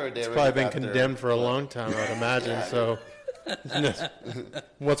what I heard, it's probably been condemned for a long time, I would imagine. So,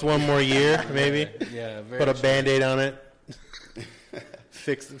 what's one more year, maybe? Yeah, put a Band-Aid on it.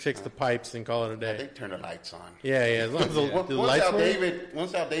 Fix the pipes and call it a day. They turn the lights on. Yeah. As long as the lights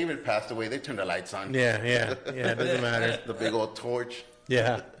once Al David passed away, they turned the lights on. Yeah. It doesn't matter. The big old torch.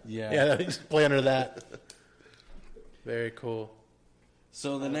 Yeah. Just play under that. Very cool.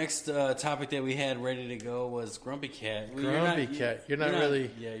 So the next topic that we had ready to go was Grumpy Cat. Well, You're not really.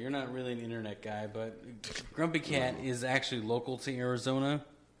 Yeah, you're not really an internet guy, but Grumpy Cat is actually local to Arizona.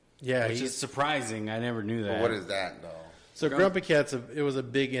 Yeah, which is surprising. I never knew that. But what is that, though? So Grumpy Cat's it was a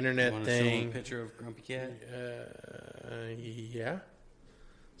big internet thing. Show a picture of Grumpy Cat? Yeah.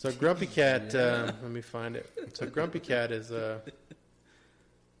 So Grumpy Cat, let me find it. So Grumpy Cat is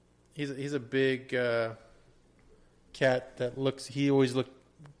he's a big cat that he always looked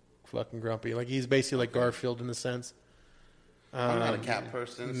fucking grumpy. Like he's basically like Garfield in a sense. I'm not a cat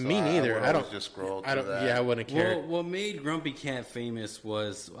person. So me neither. I don't just scroll. I don't. That. Yeah, I wouldn't care. Well, what made Grumpy Cat famous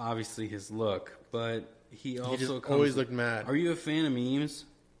was obviously his look, but he also always looked mad. Are you a fan of memes?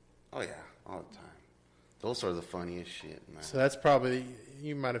 Oh yeah, all the time. Those are the funniest shit, man. So that's probably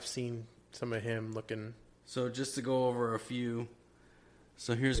you might have seen some of him looking. So just to go over a few.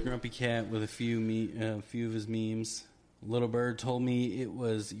 So here's Grumpy Cat with a few of his memes. Little Bird told me it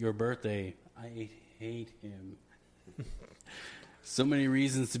was your birthday. I hate him. So many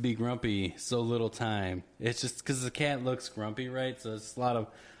reasons to be grumpy, so little time. It's just because the cat looks grumpy, right? So it's a lot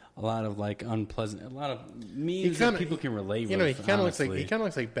of like unpleasant, a lot of memes that people can relate with. He kind of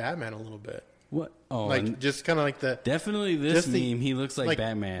looks like Batman a little bit. What? Oh, like just kind of like the definitely this meme. He looks like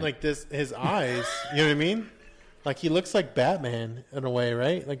Batman. Like this, his eyes. You know what I mean? Like he looks like Batman in a way,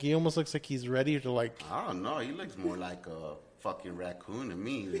 right? Like he almost looks like he's ready to like. I don't know. He looks more like a fucking raccoon to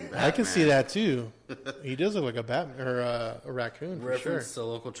me than Batman. I can see that too. He does look like a Batman or a raccoon for Reference sure. to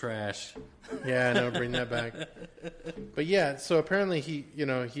local trash. Yeah, I know. Bring that back. But yeah, so apparently he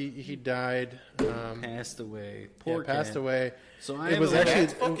died. Passed away. Poor cat. Passed away. So it was actually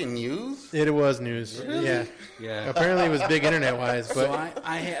that's fucking news. It was news. Really? Yeah. Yeah. Apparently it was big internet wise. But So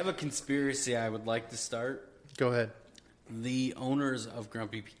I have a conspiracy I would like to start. go ahead. The owners of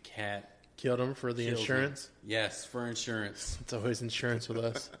Grumpy Cat Killed him for the killed insurance. him. Yes, for insurance. It's always insurance with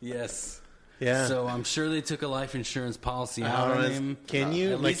us. Yes. Yeah. So I'm sure they took a life insurance policy I out don't on know, him. can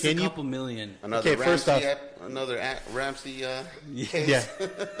you At like least can a you couple million. Another Okay, first Ramsey, off- Ramsey. Case. yeah.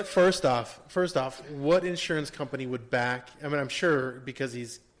 First off, what insurance company would back? I mean, I'm sure because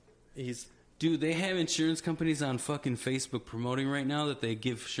he's Dude, they have insurance companies on fucking Facebook promoting right now that they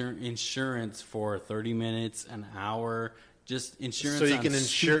give insurance for 30 minutes, an hour, just insurance. so you on can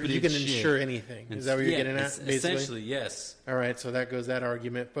insure stupid shit. insure anything. Is that what you're getting at? Basically, Essentially, yes. all right. So that goes that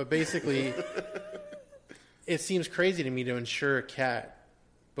argument. But basically, it seems crazy to me to insure a cat.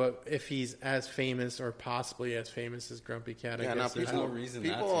 But if he's as famous or possibly as famous as Grumpy Cat, I Yeah, now guess there's people, no reason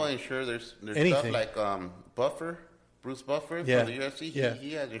not people to. insure there's Anything. stuff like Bruce Buffer Yeah. from the UFC. Yeah.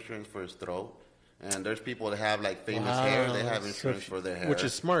 He has insurance for his throat, and there's people that have like famous hair. They have So insurance for their hair, which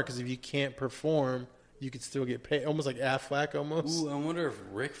is smart because if you can't perform, you could still get paid. Almost like Affleck, almost. Ooh, I wonder if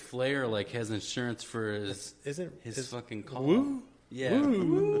Ric Flair like has insurance for his Isn't fucking call. Woo? Yeah.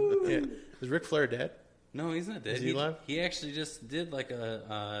 Woo. Yeah. Is Ric Flair dead? No, he's not dead. Is he alive? He actually just did like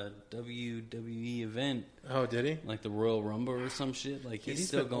a WWE event, Oh, did he? like the Royal Rumble or some shit. Like he's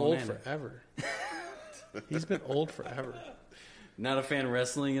still been going old at it. forever. He's been old forever. Not a fan of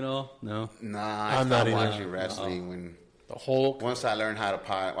wrestling at all. No. Nah, I I'm not stopped either. watching wrestling when The Hulk. once I learned how to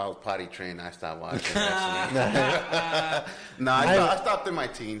potty. I was potty trained. I stopped watching wrestling. No, I stopped in my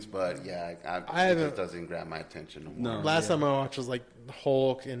teens, but yeah, it just doesn't grab my attention no more. No. Last time I watched was like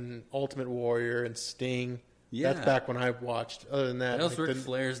Hulk and Ultimate Warrior and Sting. Yeah. That's back when I watched. Other than that, That was like, Ric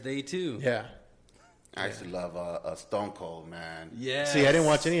Flair's day too. Yeah. I used to love Stone Cold, man. Yeah. See, I didn't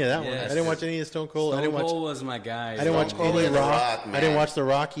watch any of that one. I Yes. didn't watch any of Stone Cold. I Stone didn't watch. Cold was my guy. I didn't watch Stone Cold any and The Rock. Rock, I man. didn't watch The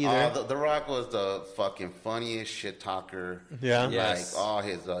Rock either. The Rock was the fucking funniest shit talker. Yeah. Yes. Like all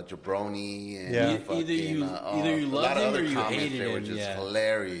his jabroni and Yeah. fucking, Either you a lot loved of him other or you comments, hated they were him, just yeah.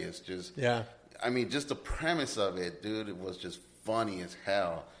 hilarious. Just Yeah. I mean, just the premise of it, dude. It was just funny as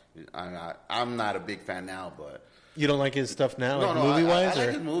hell. I'm not a big fan now, but You don't like his stuff now, like no, movie I wise, like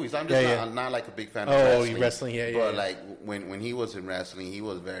or his movies. I'm just Yeah, I'm not like a big fan Oh, of you wrestling. wrestling, yeah, But yeah. like when he was in wrestling, he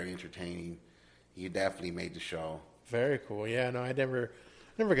was very entertaining. He definitely made the show. Very cool. Yeah. No, I never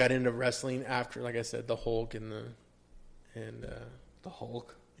got into wrestling after, like I said, the Hulk and The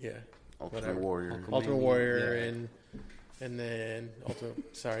Hulk. yeah, Ultimate whatever. Warrior. Ultimate Warrior Yeah. and then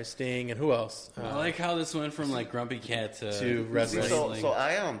Sting and who else? I like how this went from like Grumpy Cat to wrestling. So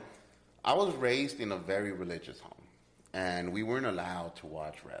I was raised in a very religious home, and we weren't allowed to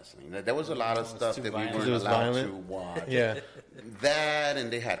watch wrestling. There was a lot of stuff too that we violent. weren't It was allowed violent? to watch. Yeah. That,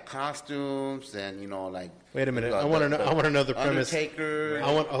 and they had costumes, and like. Wait a minute. I want to know the premise. Undertaker.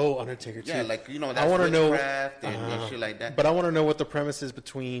 Undertaker too. Yeah, like that's I want to know witchcraft and shit like that. But I want to know what the premise is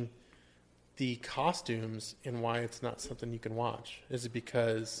between the costumes and why it's not something you can watch. Is it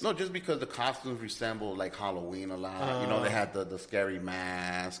because No, just because the costumes resemble like Halloween a lot. They had the scary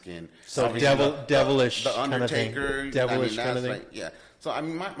mask and So obviously devilish the kind of thing. Undertaker, Devilish that's kind of thing. like, yeah. So I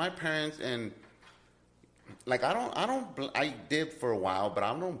mean, my parents and like I did for a while, but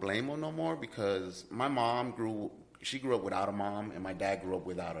I don't blame them no more because my mom grew up without a mom and my dad grew up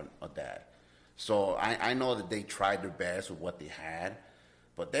without a dad. So I know that they tried their best with what they had.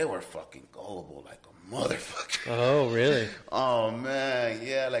 But they were fucking gullible like a motherfucker. Oh, really? Oh man,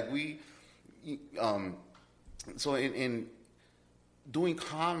 yeah. Like so in doing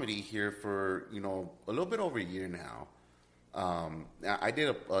comedy here for a little bit over a year now. I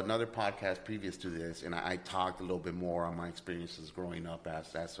did another podcast previous to this, and I talked a little bit more on my experiences growing up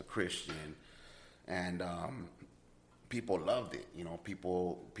as a Christian, and people loved it.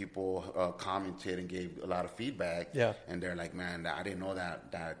 People commented and gave a lot of feedback. Yeah. And they're like, man, I didn't know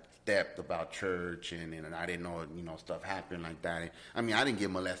that depth about church, and I didn't know stuff happened like that. I mean, I didn't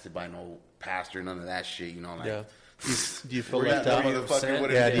get molested by no pastor, none of that shit. Like, yeah. Do you feel left out?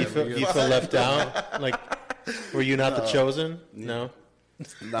 Yeah. Do you feel left out? Like, were you not the chosen? No.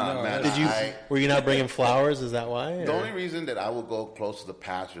 Nah, man. Were you not bringing flowers? Is that why? The only reason that I would go close to the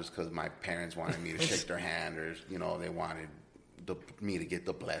pastors because my parents wanted me to shake their hand, or they wanted me to get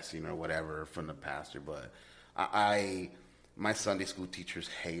the blessing or whatever from the pastor. But my Sunday school teachers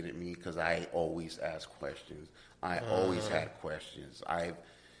hated me because I always asked questions. I always had questions. I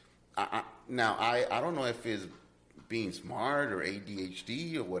don't know if it's being smart or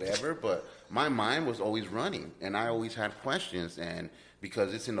ADHD or whatever, but my mind was always running, and I always had questions. And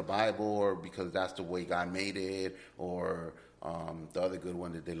because it's in the Bible, or because that's the way God made it, or the other good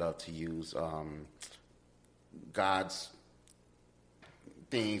one that they love to use, God's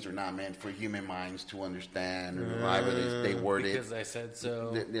things are not meant for human minds to understand, or however they word it. Because I said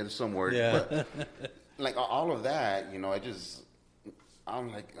so. There's some word, but like all of that,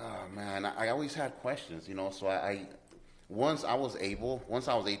 I'm like, oh man, I always had questions, So once I was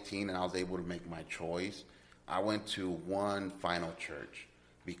 18 and I was able to make my choice, I went to one final church,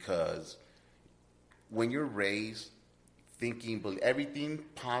 because when you're raised thinking everything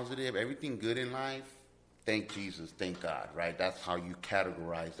positive, everything good in life, thank Jesus, thank God, right? That's how you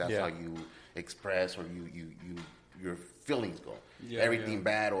categorize. That's how you express, or your feelings go. Everything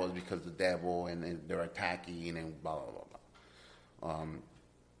bad was because the devil and they're attacking and blah blah blah blah.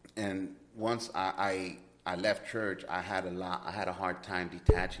 And once I left church, I had a hard time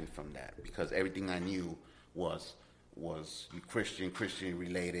detaching from that, because everything I knew was Christian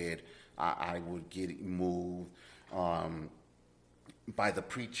related. I would get moved by the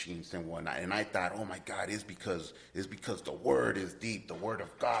preachings and whatnot, and I thought, oh my God, it's because the word is deep, the word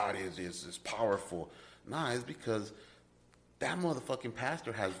of God is powerful. Nah, it's because that motherfucking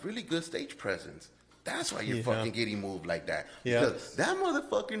pastor has really good stage presence. That's why you're fucking getting moved like that. Yeah. Because that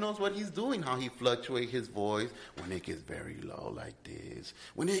motherfucker knows what he's doing, how he fluctuates his voice when it gets very low like this,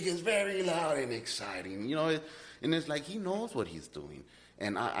 when it gets very loud and exciting, and it's like he knows what he's doing.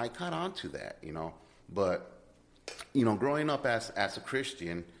 And I caught on to that, But, growing up as a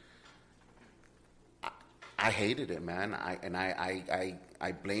Christian, I hated it, man.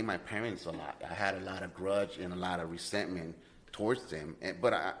 I blame my parents a lot. I had a lot of grudge and a lot of resentment towards them,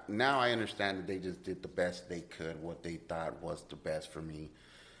 but now I understand that they just did the best they could, what they thought was the best for me.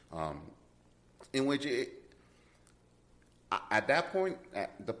 In which at that point,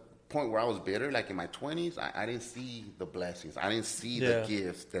 at the point where I was bitter, like in my 20s, I didn't see the blessings. I didn't see the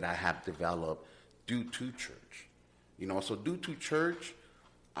gifts that I have developed due to church. So due to church,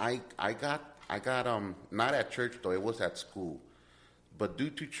 I got not at church though, it was at school, but due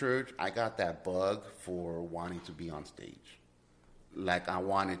to church, I got that bug for wanting to be on stage. Like, I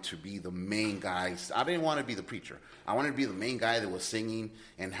wanted to be the main guy. I didn't want to be the preacher. I wanted to be the main guy that was singing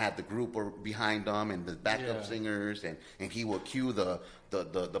and had the group behind them and the backup singers, and he would cue the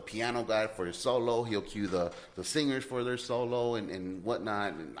piano guy for his solo. He'll cue the singers for their solo and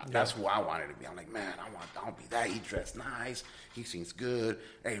whatnot. And that's who I wanted to be. I'm like, man, I want to be that. He dressed nice. He sings good.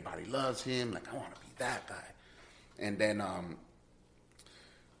 Everybody loves him. Like, I want to be that guy. And then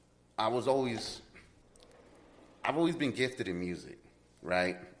I've always been gifted in music,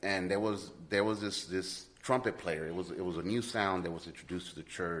 right? And there was this trumpet player. It was a new sound that was introduced to the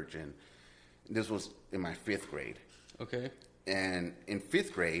church, and this was in my 5th grade. Okay. And in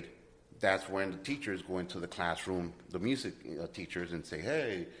 5th grade, that's when the teachers go into the classroom, the music teachers, and say,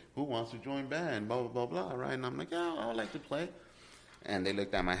 hey, who wants to join band, blah, blah, blah, blah, right? And I'm like, yeah, I would like to play. And they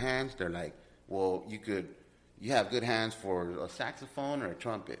looked at my hands. They're like, well, you have good hands for a saxophone or a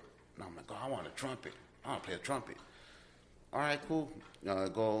trumpet. And I'm like, oh, I want a trumpet. I want to play a trumpet. All right, cool.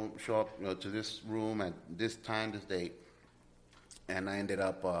 Go show up to this room at this time, this date. And I ended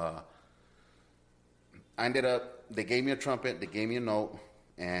up, they gave me a trumpet, they gave me a note,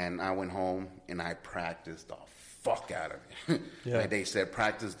 and I went home and I practiced the fuck out of it. Like, they said,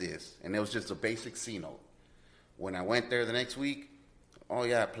 practice this. And it was just a basic C note. When I went there the next week, oh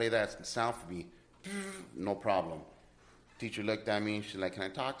yeah, play that sound for me. No problem. Teacher looked at me, she's like, can I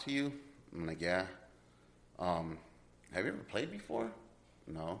talk to you? I'm like, yeah. Have you ever played before?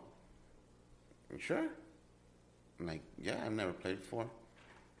 No. You sure? I'm like, yeah, I've never played before.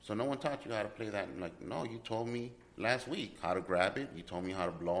 So no one taught you how to play that? I'm like, no, you told me last week how to grab it. You told me how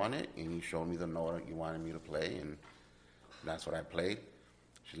to blow on it, and you showed me the note you wanted me to play, and that's what I played.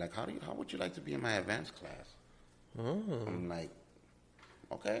 She's like, how would you like to be in my advanced class? Oh. I'm like,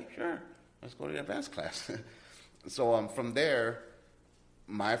 okay, sure. Let's go to the advanced class. So from there,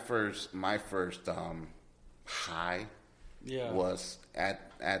 my first high was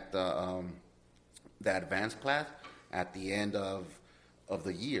at the advanced class. At the end of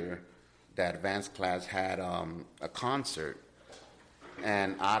the year, the advanced class had a concert,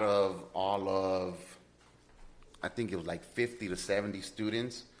 and out of all of, I think it was like 50 to 70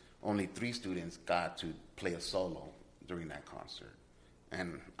 students, only 3 students got to play a solo during that concert,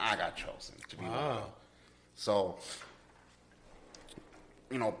 and I got chosen to be one of them. So,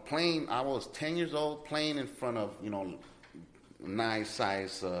 playing, I was 10 years old, playing in front of, nice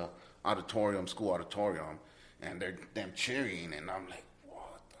size school auditorium, and they're them cheering, and I'm like,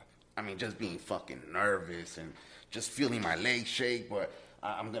 what? Just being fucking nervous and just feeling my legs shake, but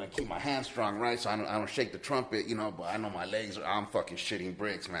I'm gonna keep my hands strong, right? So I don't shake the trumpet, but I know my legs I'm fucking shitting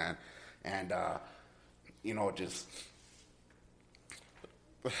bricks, man, and just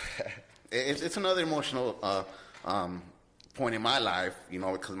it's another emotional point in my life,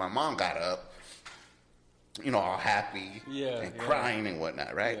 because my mom got up, all happy and crying and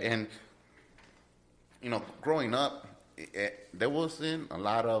whatnot, right? And growing up, there wasn't a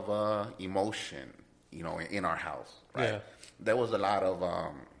lot of emotion, in our house, right? Yeah. There was a lot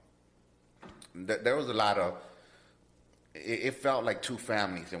of it felt like 2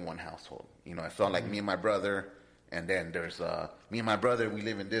 families in one household. It felt like me and my brother, and then there's me and my brother, we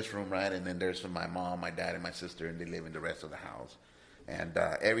live in this room, right? And then there's my mom, my dad, and my sister, and they live in the rest of the house. And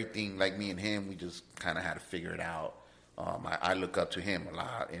everything, like me and him, we just kind of had to figure it out. I look up to him a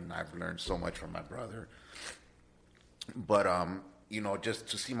lot, and I've learned so much from my brother. But just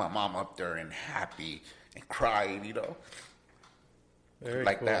to see my mom up there and happy and crying, Very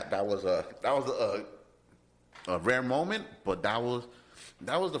like cool. that was a rare moment, but that was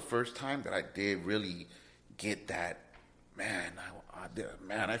the first time that I did really get that, man,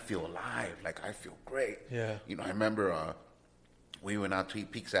 I feel alive, like I feel great. Yeah. I remember we went out to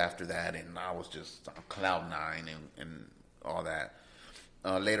eat pizza after that, and I was just on cloud 9 and all that.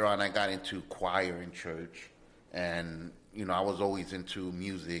 Later on, I got into choir in church, and I was always into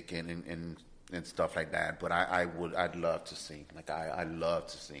music and stuff like that. But I'd love to sing. Like I love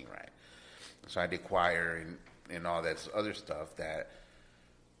to sing, right? So I did choir and all that other stuff that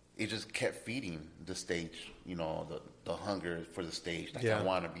it just kept feeding the stage. The hunger for the stage. Like I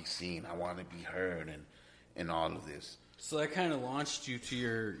want to be seen, I want to be heard, and all of this. So that kind of launched you to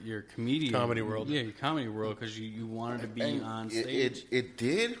your comedy world. Yeah, your comedy world, because you wanted to be on stage. It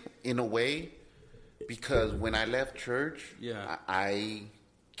did, in a way, because when I left church, I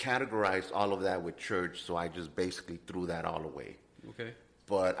categorized all of that with church, so I just basically threw that all away. Okay.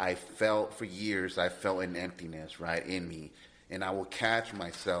 But for years, I felt an emptiness, right, in me. And I would catch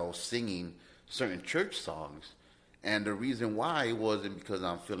myself singing certain church songs. And the reason why wasn't because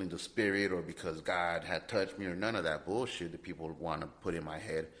I'm feeling the spirit or because God had touched me or none of that bullshit that people want to put in my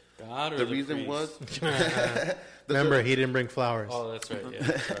head. God or the reason priest? Was... Remember, he didn't bring flowers. Oh, that's right.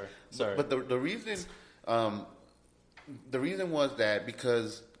 Yeah, sorry. But the reason was that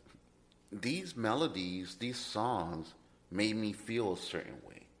because these melodies, these songs made me feel a certain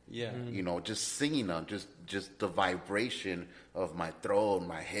way. Yeah. Just singing them, just the vibration of my throat,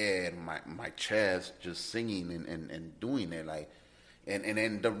 my head, my chest, just singing and doing it, like, and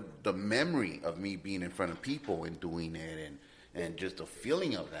then the memory of me being in front of people and doing it, and just the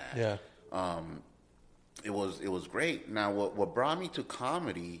feeling of that. Yeah. It was great. Now, what brought me to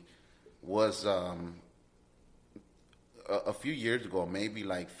comedy was a few years ago, maybe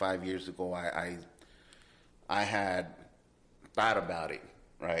like 5 years ago, I had thought about it.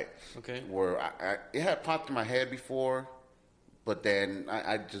 Right. Okay. Where it had popped in my head before, but then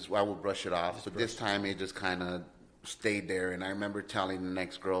I would brush it off. But this time it just kind of stayed there. And I remember telling the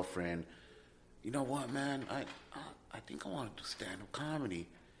next girlfriend, you know what, man, I think I want to do stand-up comedy.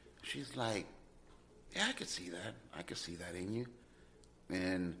 She's like, yeah, I could see that. I could see that in you.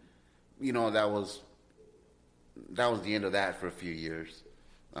 And that was the end of that for a few years.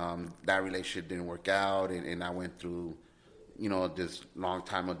 That relationship didn't work out, and I went through this long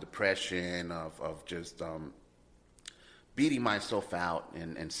time of depression, of just beating myself out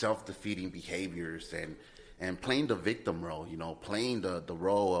and self-defeating behaviors and playing the victim role, playing the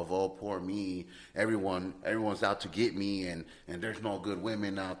role of, oh, poor me, everyone's out to get me, and there's no good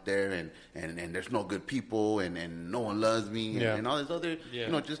women out there, and there's no good people, and no one loves me, and all this other,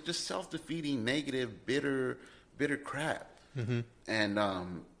 just self-defeating, negative, bitter crap. Mm-hmm. And I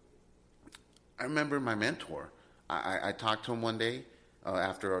remember my mentor. I talked to him one day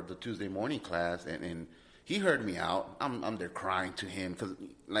after the Tuesday morning class, and he heard me out. I'm there crying to him because,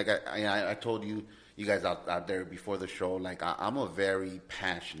 like I told you guys out there before the show, like I'm a very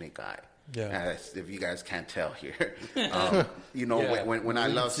passionate guy. As if you guys can't tell here. You know, when I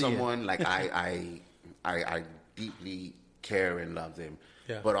love someone, like I deeply care and love them.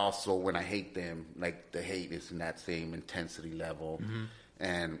 Yeah. But also when I hate them, like the hate is in that same intensity level. Mm-hmm.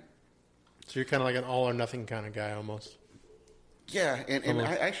 And so you're kind of like an all or nothing kind of guy almost. Yeah, and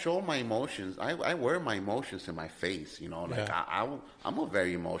I show my emotions. I wear my emotions in my face, you know. Like I'm a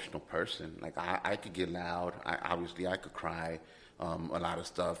very emotional person. Like I could get loud. Obviously I could cry. A lot of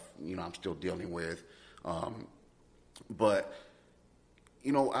stuff, you know, I'm still dealing with. But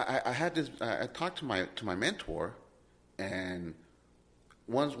you know, I had this. I talked to my mentor, and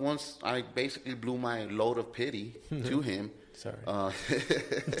once I basically blew my load of pity to him. Sorry.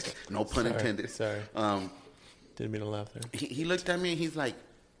 No pun intended. Sorry. Didn't mean to laugh there. He looked at me and he's like,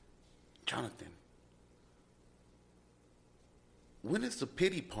 Jonathan, when is the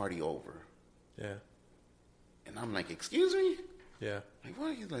pity party over? Yeah. And I'm like, excuse me? Yeah. Like,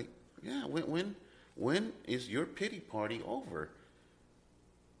 what? He's like, yeah, when is your pity party over?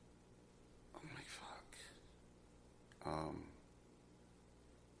 I'm like, fuck.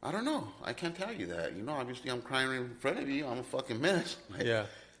 I don't know. I can't tell you that. You know, obviously I'm crying in front of you. I'm a fucking mess. Like, yeah.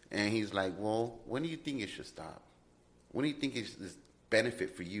 And he's like, well, when do you think it should stop? When do you think it's this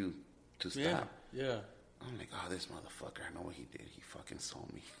benefit for you to stop? Yeah. I'm like, oh, this motherfucker, I know what he did. He fucking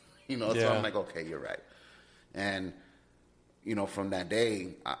sold me. You know, so I'm like, okay, you're right. And, you know, from that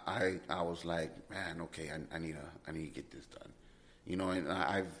day, I was like, man, okay, I need to get this done. You know, and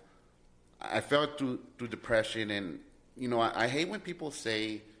I felt through depression, and, you know, I hate when people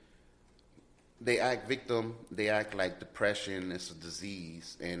say they act victim, they act like depression is a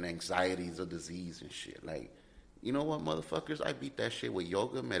disease and anxiety is a disease and shit. Like, you know what, motherfuckers? I beat that shit with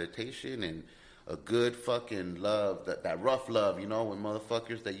yoga, meditation, and a good fucking love, that rough love, you know, when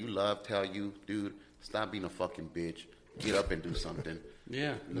motherfuckers that you love tell you, dude, stop being a fucking bitch. Get up and do something.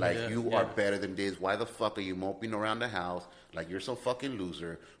 You are better than this. Why the fuck are you moping around the house like you're some fucking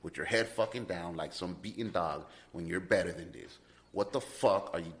loser with your head fucking down like some beaten dog when you're better than this? What the fuck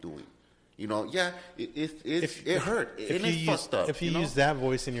are you doing? You know, it hurt. It's fucked up. If you use that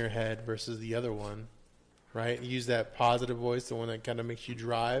voice in your head versus the other one, right? Use that positive voice, the one that kind of makes you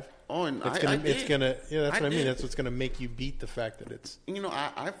drive. Oh, and that's what I mean. That's what's gonna make you beat the fact that it's. You know,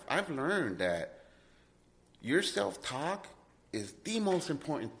 I've learned that your self-talk is the most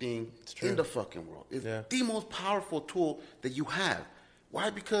important thing in the fucking world. It's the most powerful tool that you have.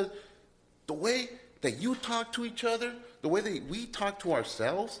 Why? Because the way that you talk to each other, the way that we talk to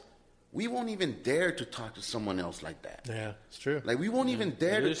ourselves, we won't even dare to talk to someone else like that. Yeah, it's true. Like, we won't even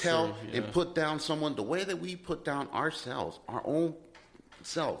dare to tell and put down someone the way that we put down ourselves, our own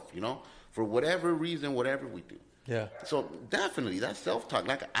self, you know, for whatever reason, whatever we do. Yeah. So definitely that self-talk,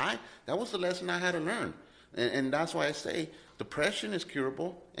 like that was the lesson I had to learn. And that's why I say depression is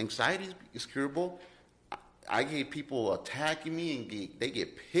curable, anxiety is curable. I get people attacking me and they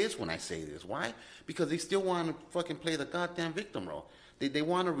get pissed when I say this. Why? Because they still want to fucking play the goddamn victim role. They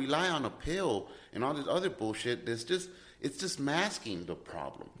want to rely on a pill and all this other bullshit. It's just masking the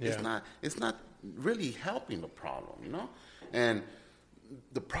problem. Yeah. It's not really helping the problem, you know? And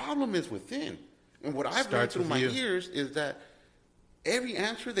the problem is within. And what I've learned through my years is that every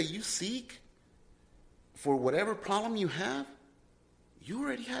answer that you seek for whatever problem you have, you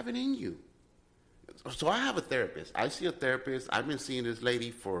already have it in you. So I have a therapist. I see a therapist. I've been seeing this lady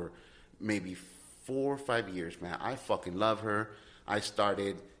for maybe 4 or 5 years, man. I fucking love her. I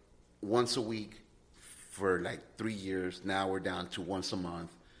started once a week for like 3 years. Now we're down to once a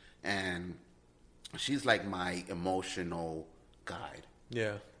month. And she's like my emotional guide.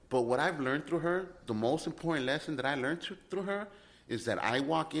 Yeah. But what I've learned through her, the most important lesson that I learned through her is that I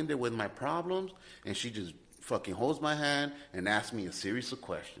walk in there with my problems and she just fucking holds my hand and asks me a series of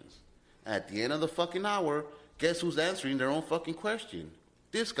questions. At the end of the fucking hour, guess who's answering their own fucking question?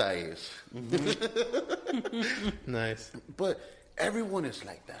 This guy is. Mm-hmm. Nice. But everyone is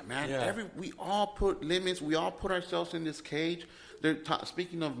like that, man. Yeah. We all put limits. We all put ourselves in this cage.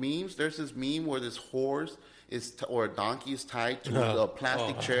 Speaking of memes, there's this meme where this horse or a donkey is tied to a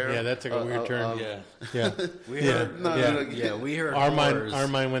plastic chair. Yeah, that took a weird turn. We heard. We heard. Our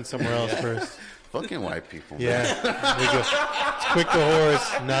mind went somewhere else first. Fucking white people. Yeah, we go. It's quick the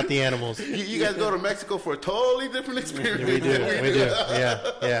horse, not the animals. You guys go to Mexico for a totally different experience. We do.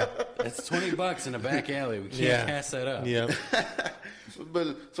 Yeah. It's $20 in a back alley. We can't pass that up. Yeah.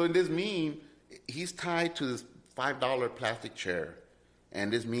 But so in this meme, he's tied to this $5 plastic chair,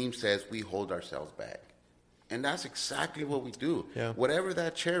 and this meme says we hold ourselves back. And that's exactly what we do. Yeah. Whatever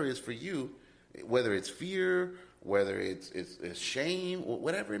that chair is for you, whether it's fear, whether it's shame, or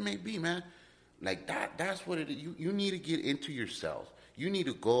whatever it may be, man, like that's what it is. You need to get into yourself. You need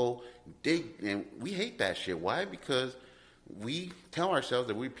to go dig. And we hate that shit. Why? Because we tell ourselves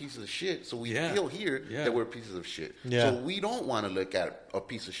that we're pieces of shit, so we feel here that we're pieces of shit. Yeah. So we don't want to look at a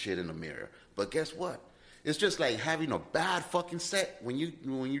piece of shit in the mirror. But guess what? It's just like having a bad fucking set when you're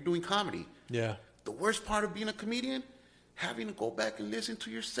doing comedy. Yeah. The worst part of being a comedian, having to go back and listen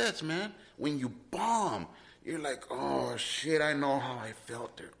to your sets, man. When you bomb, you're like, oh shit, I know how I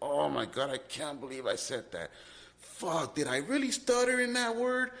felt there. Oh my God, I can't believe I said that. Fuck, did I really stutter in that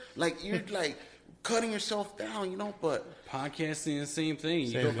word? Like, you're like cutting yourself down, but podcasting the same thing.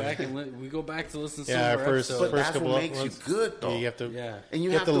 You go back and we go back to listen to our some first episodes. but that's couple what makes you good, though. Yeah, you have to, and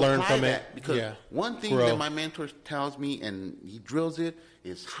you have to learn apply from that, it. because one thing Grow. that my mentor tells me, and he drills it,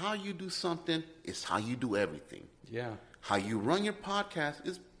 is how you do something is how you do everything. Yeah. How you run your podcast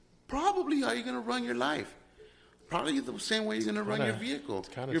is probably how you're going to run your life. Probably the same way you're going to run your vehicle,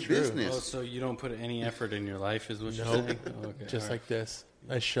 your true. business. Oh, so you don't put any effort in your life, is what you're Nope. saying? Okay, just all right. like this.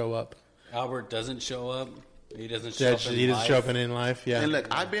 I show up. Albert doesn't show up. He doesn't show up. He doesn't show up in life. Yeah. And look,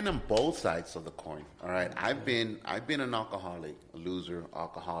 I've been on both sides of the coin. All right, I've been an alcoholic, a loser,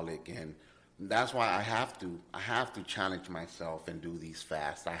 alcoholic, and that's why I have to challenge myself and do these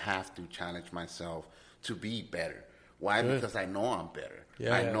fasts. I have to challenge myself to be better. Why? Good. Because I know I'm better.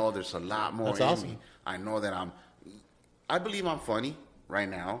 Yeah. I know there's a lot more That's in awesome. me. I know that I believe I'm funny right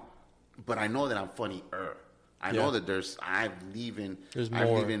now, but I know that I'm funnier. I know that I've even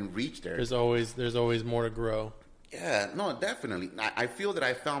reached there. There's always more to grow. Yeah, no, definitely. I feel that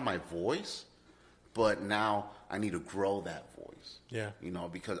I found my voice, but now I need to grow that voice. Yeah.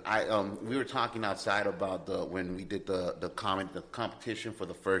 Because we were talking outside about when we did the competition for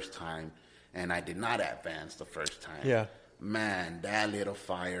the first time, and I did not advance the first time. Yeah. Man, that lit a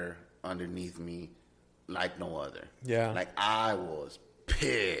fire underneath me like no other. Yeah. Like, I was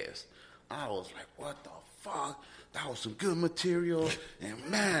pissed. I was like, what the fuck? That was some good material. And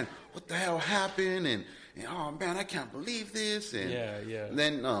man, what the hell happened? And oh man, I can't believe this. And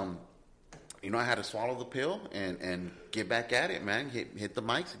then I had to swallow the pill and get back at it, man. Hit the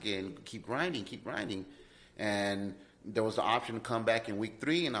mics again, keep grinding. And there was the option to come back in week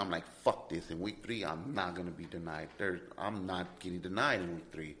 3, and I'm like, fuck this. In week 3, I'm not gonna be denied. I'm not getting denied in week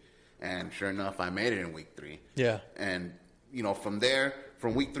 3. And sure enough, I made it in week 3. Yeah. And from there,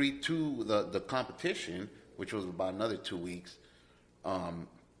 from week 3 to the competition, which was about another 2 weeks,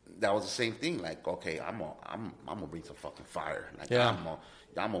 that was the same thing. Like, okay, I'm gonna bring some fucking fire. Like, I'm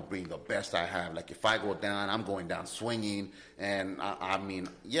gonna bring the best I have. Like, if I go down, I'm going down swinging. And I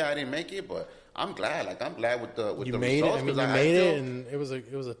didn't make it, but I'm glad. Like, I'm glad with the You results. made it. I mean, you I made feel, it, and it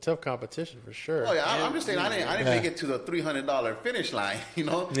was a tough competition for sure. Oh yeah, I'm just saying I didn't make it to the $300 finish line.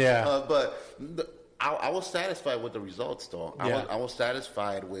 Yeah. But I was satisfied with the results, though. Yeah. I was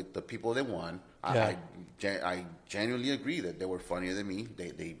satisfied with the people that won. I genuinely agree that they were funnier than me.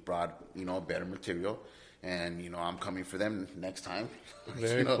 They brought better material, and I'm coming for them next time.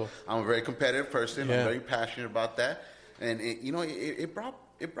 Very cool. I'm a very competitive person. Yeah. I'm very passionate about that, and it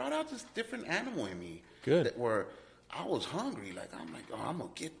brought out this different animal in me. Good. That where I was hungry. Like, I'm like, oh, I'm gonna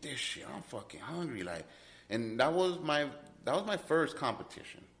get this shit. I'm fucking hungry. Like, and that was my first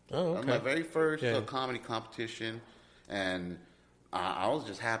competition. Oh, okay. That was my very first comedy competition, and I was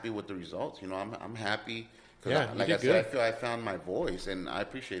just happy with the results. I'm happy. Yeah, like you I did said, good. I feel I found my voice, and I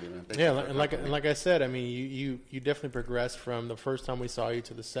appreciate it, man. Thank you Yeah, for and like I said, I mean, you definitely progressed from the first time we saw you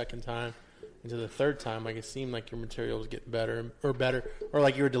to the second time into the third time. Like, it seemed like your material was getting better, or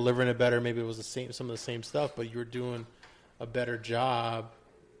like you were delivering it better. Maybe it was some of the same stuff, but you were doing a better job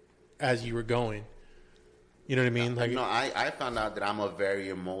as you were going. You know what I mean? Like, no, I found out that I'm a very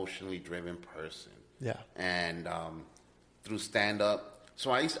emotionally driven person. Yeah. And through stand-up,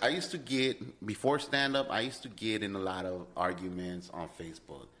 so I used to get, before stand-up, I used to get in a lot of arguments on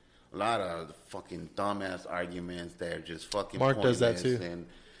Facebook. A lot of fucking dumbass arguments that are just fucking Mark does that pointless. too. And,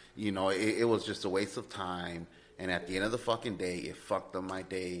 it was just a waste of time. And at the end of the fucking day, it fucked up my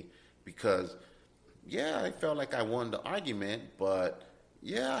day because, I felt like I won the argument, but...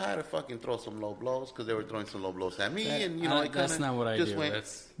 I had to fucking throw some low blows because they were throwing some low blows at me, and that's not what I do.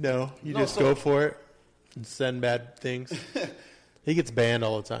 No, you just go for it and send bad things. He gets banned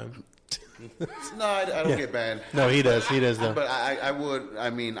all the time. No, I don't get banned. No, he does. He does though. But I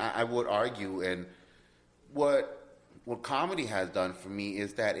would argue, and what comedy has done for me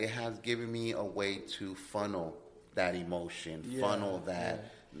is that it has given me a way to funnel that emotion, funnel that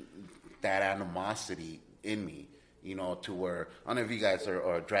animosity in me. To where, I don't know if you guys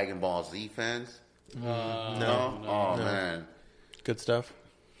are Dragon Ball Z fans. No. Man. Good stuff.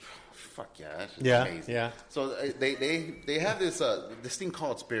 Fuck yeah, that's just amazing. Yeah. So they have this thing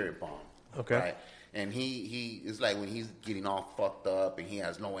called Spirit Bomb. Okay. Right? And he is like when he's getting all fucked up and he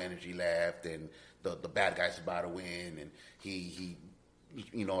has no energy left, and the bad guy's about to win, and he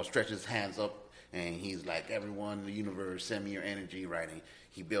stretches his hands up and he's like, everyone in the universe, send me your energy, right? And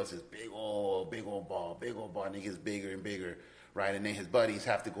he builds his big old ball, and it gets bigger and bigger, right? And then his buddies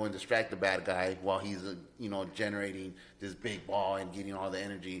have to go and distract the bad guy while he's generating this big ball and getting all the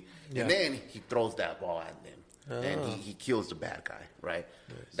energy, and then he throws that ball at them, and he kills the bad guy, right?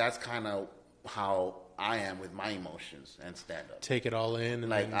 Nice. That's kind of how I am with my emotions and stand up. Take it all in, and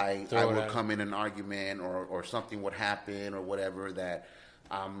like I would come in an argument or something would happen or whatever that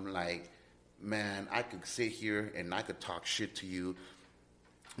I'm like, man, I could sit here and I could talk shit to you.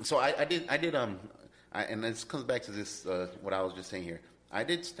 So I did and this comes back to this what I was just saying here. I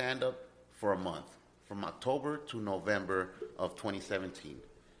did stand up for a month, from October to November of 2017,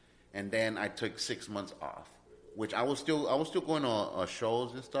 and then I took 6 months off, which I was still going on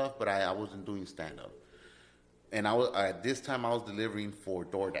shows and stuff, but I wasn't doing stand up. And at this time I was delivering for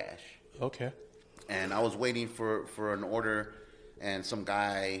DoorDash. Okay. And I was waiting for an order, and some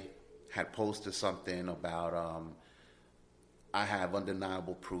guy had posted something about I have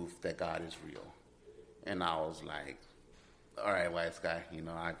undeniable proof that God is real. And I was like, all right, wise guy,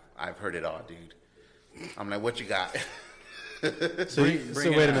 I've heard it all, dude. I'm like, what you got? So wait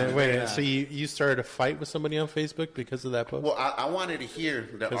a minute. So you started a fight with somebody on Facebook because of that post? Well, I wanted to hear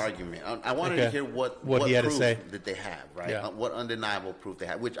the argument. I wanted to hear what he had proof to say that they have, right? Yeah. What undeniable proof they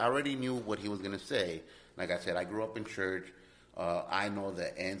have, which I already knew what he was going to say. Like I said, I grew up in church. I know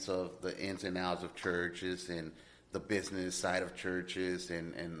the ins and outs of churches and the business side of churches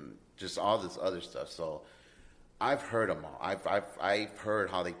and just all this other stuff. So I've heard them all. I've heard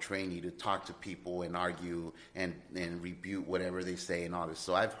how they train you to talk to people and argue and rebuke whatever they say and all this.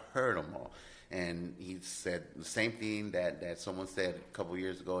 So I've heard them all. And he said the same thing that someone said a couple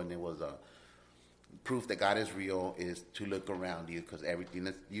years ago, and it was proof that God is real is to look around you, because everything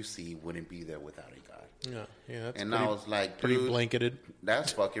that you see wouldn't be there without a God. Yeah. That's and I was like, pretty dude, blanketed.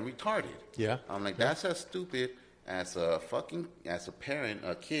 That's fucking retarded. Yeah. I'm like, that's as stupid as a parent,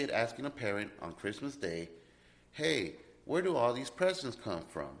 a kid asking a parent on Christmas Day, hey, where do all these presents come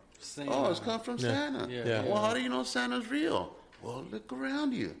from? Santa. Oh, it's come from Santa. Yeah. Well, how do you know Santa's real? Well, look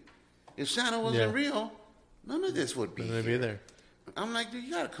around you. If Santa wasn't real, none of this would be there. I'm like, dude,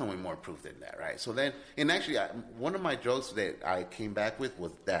 you got to come with more proof than that, right? So then, and actually, one of my jokes that I came back with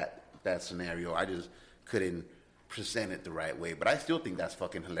was that scenario. I just couldn't present it the right way, but I still think that's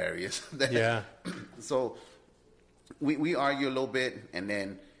fucking hilarious. So we argue a little bit, and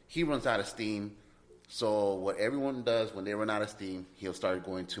then he runs out of steam. So what everyone does when they run out of steam, he'll start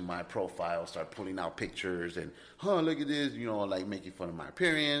going to my profile, start pulling out pictures, and look at this, like making fun of my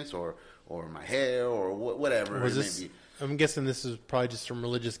appearance or my hair or whatever it may be. I'm guessing this is probably just some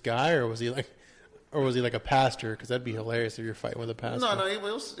religious guy, or was he like a pastor? Because that'd be hilarious if you're fighting with a pastor. No, it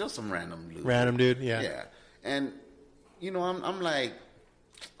was some random dude. Random dude, yeah. Yeah, and I'm like,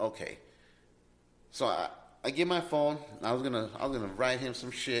 okay. So I get my phone. I was gonna write him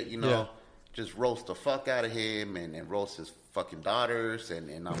some shit, just roast the fuck out of him and roast his fucking daughters, and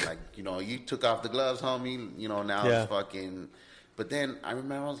I'm like, you took off the gloves, homie. Now it's fucking. But then I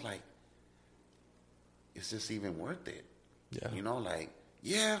remember I was like, is this even worth it? Yeah.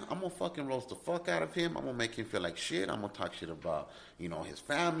 I'm going to fucking roast the fuck out of him. I'm going to make him feel like shit. I'm going to talk shit about, his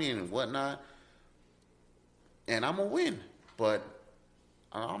family and whatnot. And I'm going to win. But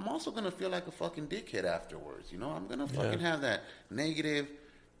I'm also going to feel like a fucking dickhead afterwards. I'm going to fucking have that negative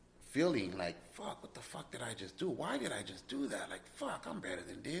feeling like, fuck, what the fuck did I just do? Why did I just do that? Like, fuck, I'm better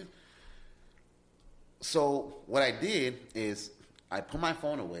than this. So what I did is I put my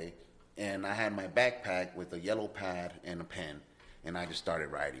phone away, and I had my backpack with a yellow pad and a pen, and I just started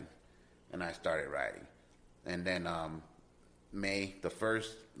writing. And then the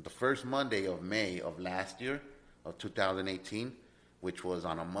first Monday of May of last year, of 2018, which was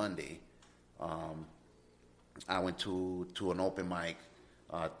on a Monday, I went to an open mic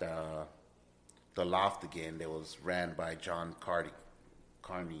at the Loft again that was ran by John Carney.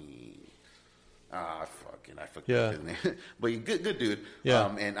 I forget his name. But good dude.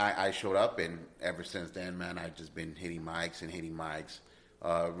 Yeah. And I showed up, and ever since then, man, I've just been hitting mics.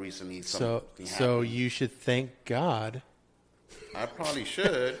 Recently, so you should thank God. I probably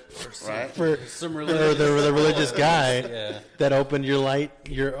should, right? For the religious guy that opened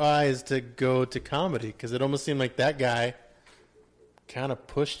your eyes to go to comedy, because it almost seemed like that guy kind of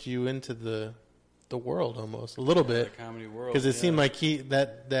pushed you into the world almost a little bit, the comedy world, because it seemed like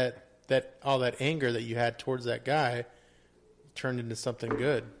that all that anger that you had towards that guy turned into something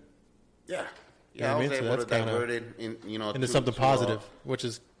good. Yeah. You know I was able to divert it into something positive, which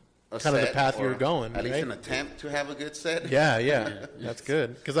is kind of the path you're going. At least right? an attempt to have a good set. Yeah. That's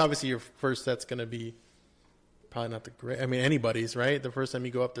good. Because obviously your first set's going to be probably not the great. I mean, anybody's, right? The first time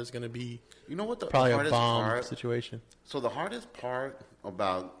you go up, there's going to be probably a bomb situation. So the hardest part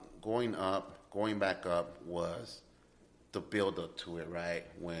about going back up was the build up to it, right?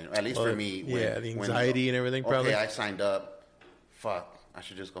 When, at least for me. The anxiety and everything probably. Okay, I signed up. Fuck, I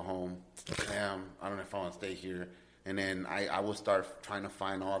should just go home. Damn, I don't know if I want to stay here. And then I would start trying to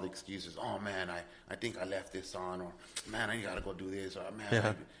find all the excuses. Oh, man, I think I left this on. Or, man, I got to go do this. Or,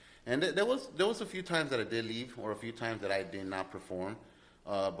 man. And there was a few times that I did leave or a few times that I did not perform.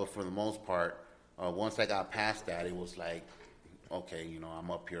 But for the most part, once I got past that, it was like, okay,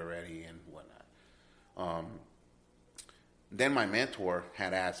 I'm up here already and whatnot. Then my mentor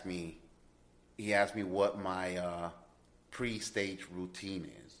had asked me, what my pre-stage routine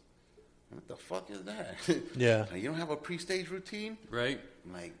is. What the fuck is that? Yeah. You don't have a pre-stage routine? Right.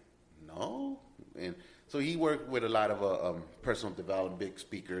 I'm like, no. And so he worked with a lot of personal development big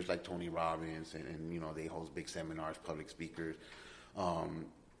speakers like Tony Robbins, and they host big seminars, public speakers.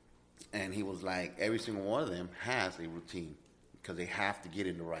 And he was like, every single one of them has a routine because they have to get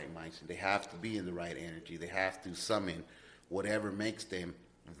in the right mindset. They have to be in the right energy. They have to summon whatever makes them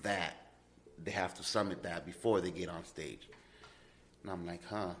that. They have to summon that before they get on stage. And I'm like,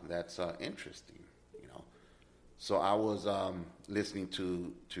 that's interesting, So I was listening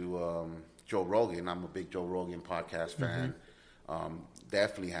to Joe Rogan. I'm a big Joe Rogan podcast fan.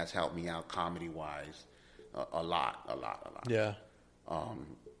 Definitely has helped me out comedy-wise a lot. Yeah.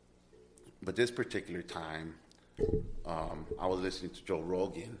 But this particular time, I was listening to Joe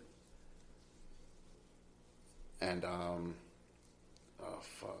Rogan. And,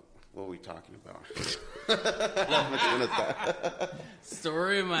 what were we talking about?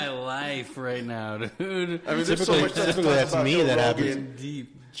 Story of my life right now, dude. I mean, typically that's me that happens.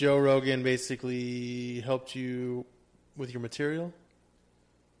 Deep. Joe Rogan basically helped you with your material.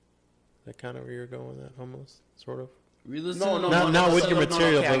 That kind of where you're going with that, almost, sort of. Not with your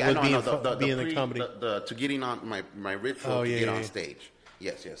material, but with being the comedy. To getting on my ritual to get on stage.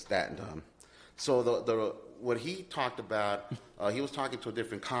 Yes, that. So what he talked about, he was talking to a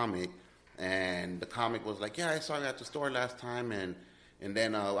different comic, and the comic was like, yeah, I saw you at the store last time, and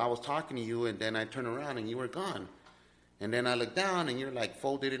then I was talking to you, and then I turned around, and you were gone. And then I looked down, and you're like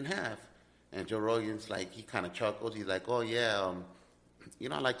folded in half. And Joe Rogan's like, he kind of chuckles. He's like, oh, yeah,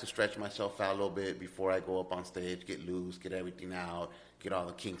 I like to stretch myself out a little bit before I go up on stage, get loose, get everything out, get all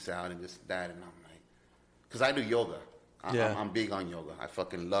the kinks out, and this and that. And I'm like, because I do yoga. I'm big on yoga. I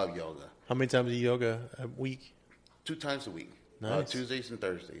fucking love yoga. How many times do you yoga a week? 2 times a week. Nice. Tuesdays and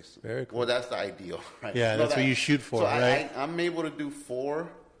Thursdays. Very cool. Well, that's the ideal, right? Yeah, that's what you shoot for, right? I'm able to do 4,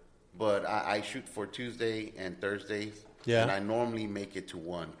 but I shoot for Tuesday and Thursdays. Yeah. And I normally make it to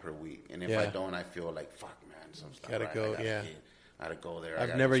 1 per week. And if I don't, I feel like, fuck, man, some stuff. Gotta go, I gotta go there.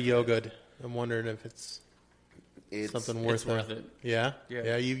 I've never yogaed. I'm wondering if it's something worth it. Yeah?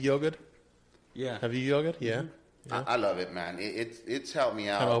 Yeah, you've yogaed? Yeah. Have you yogaed? Yeah. Yeah. I love it, man. It's helped me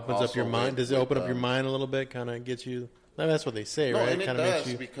out. Kind of opens up your mind. Does it open up your mind a little bit? Kind of gets you. No, that's what they say, right? And it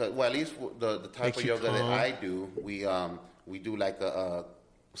does because, well, at least the type of yoga that I do, we do like a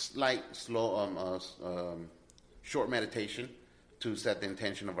slight, slow, short meditation to set the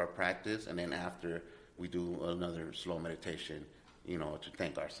intention of our practice, and then after we do another slow meditation, to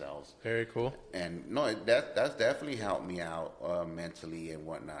thank ourselves. Very cool. And no, that's definitely helped me out mentally and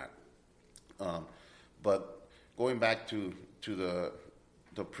whatnot. But going back to the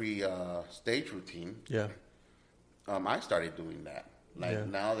pre-stage routine, I started doing that.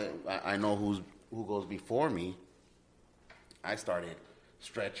 Now that I know who goes before me, I started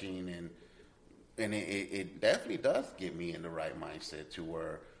stretching, and it definitely does get me in the right mindset to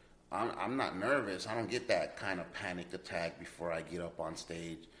where I'm not nervous. I don't get that kind of panic attack before I get up on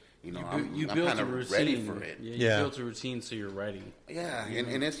stage. I'm kind of ready for it. Yeah, you built a routine, so you're ready. Yeah,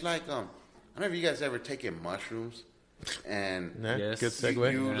 and it's like I don't know if you guys ever taken mushrooms, and yes. Good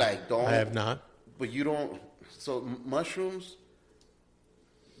segue. You don't. I have not. But you don't. So mushrooms,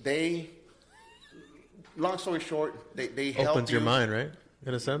 they. Long story short, they help opens your mind, right?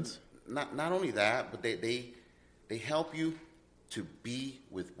 In a sense. Not only that, but they help you to be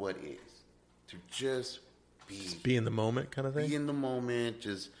with what is, to just be in the moment, kind of thing. Be in the moment.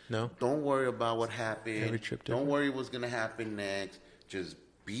 Just don't worry about what happened. Every trip don't worry what's gonna happen next. Just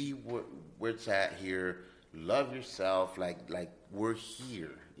be where it's at here. Love yourself, like we're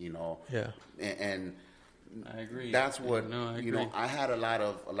here, Yeah. And I agree. That's what I agree. I had a lot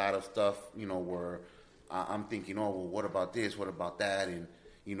of stuff, where I'm thinking, oh, well, what about this? What about that? And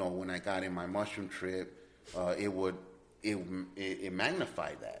when I got in my mushroom trip, it would it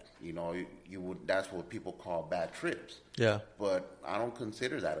magnified that. You know, you would. That's what people call bad trips. Yeah. But I don't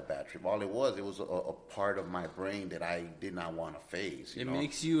consider that a bad trip. All it was a part of my brain that I did not want to face. It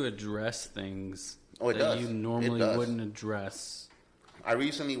makes you address things it that does. you normally wouldn't address. I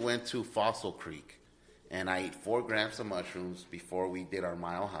recently went to Fossil Creek, and I ate 4 grams of mushrooms before we did our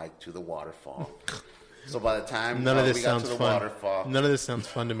mile hike to the waterfall. So by the time we got to the waterfall... None of this sounds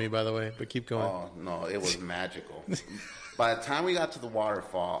fun to me, by the way, but keep going. Oh, no, it was magical. By the time we got to the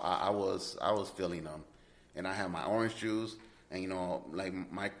waterfall, I was feeling them. And I had my orange juice, and, you know, like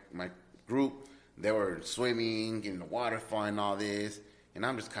my group, they were swimming, getting the waterfall and all this. And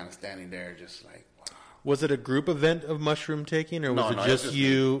I'm just kind of standing there just like, wow. Was it a group event of mushroom taking, or was it just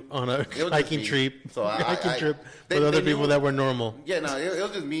you on a hiking trip? So trip with other people that were normal? Yeah, no, it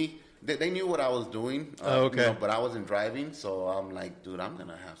was just me. They knew what I was doing. Okay. You know, but I wasn't driving, so I'm like, dude, I'm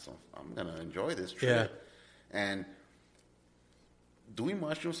gonna enjoy this trip. Yeah. And doing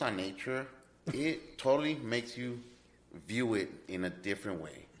mushrooms on nature, it totally makes you view it in a different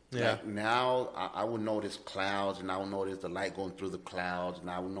way. Yeah. Like now I would notice clouds, and I would notice the light going through the clouds, and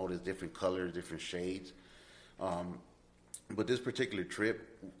I would notice different colors, different shades. But this particular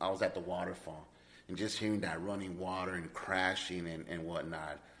trip, I was at the waterfall, and just hearing that running water and crashing and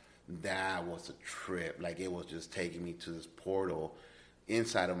whatnot, that was a trip. Like, it was just taking me to this portal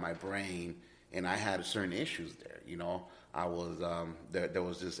inside of my brain, and I had certain issues there. You know, I was there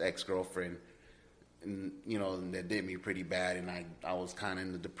was this ex-girlfriend, and, you know, that did me pretty bad, and I was kind of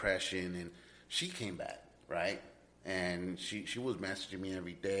in the depression, and she came back, right? And she was messaging me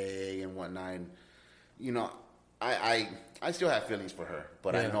every day and whatnot, and, you know, I still have feelings for her,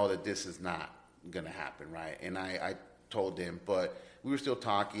 but I know that this is not gonna happen, right? And I told them, but we were still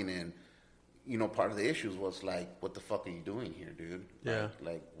talking, and, you know, part of the issues was like, what the fuck are you doing here, dude? Yeah.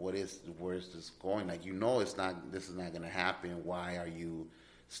 Like where is this going? Like, you know, this is not gonna happen. Why are you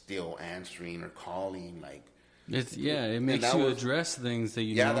still answering or calling? Like, it makes you address things that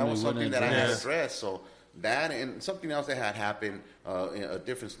you normally that was something wouldn't that I had address. addressed. So that, and something else that had happened in a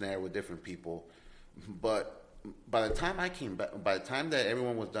different scenario with different people. But by the time I came back, by the time that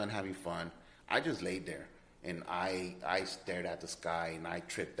everyone was done having fun, I just laid there. And I stared at the sky, and I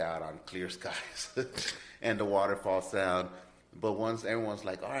tripped out on clear skies and the waterfall sound. But once everyone's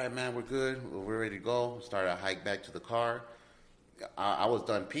like, all right, man, we're good. We're ready to go. Started a hike back to the car. I was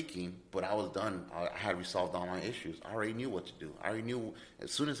done peaking, but I was done. I had resolved all my issues. I already knew what to do. I already knew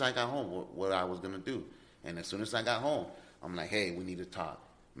as soon as I got home what I was going to do. And as soon as I got home, I'm like, hey, we need to talk.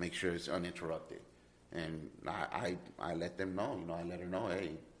 Make sure it's uninterrupted. And I let them know. You know, I let her know,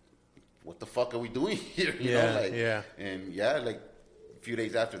 hey, what the fuck are we doing here? You know, like, and like a few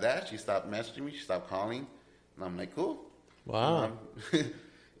days after that, she stopped messaging me. She stopped calling, and I'm like, cool. Wow.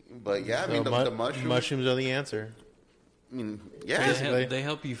 But yeah, so I mean, the mushrooms are the answer. I mean, yeah, they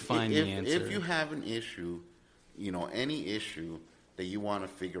help you find the answer. If you have an issue, you know, any issue that you want to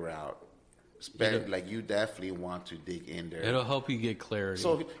figure out, like, you definitely want to dig in there. It'll help you get clarity.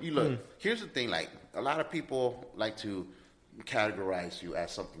 So you look. Here's the thing: like, a lot of people like to categorize you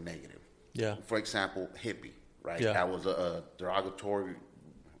as something negative. Yeah. For example, hippie, right? Yeah. That was a derogatory.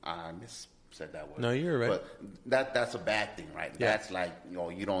 I said that word. No, you're right. But that's a bad thing, right? Yeah. That's like, you know,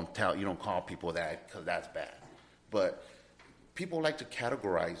 you don't call people that because that's bad. But people like to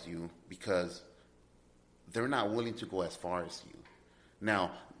categorize you because they're not willing to go as far as you.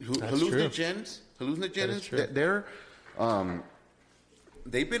 Now, hallucinogens, they're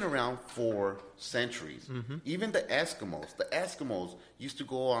they've been around for centuries. Mm-hmm. Even the Eskimos used to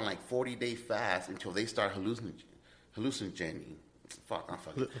go on like 40-day fast until they start hallucinating. Hallucinating?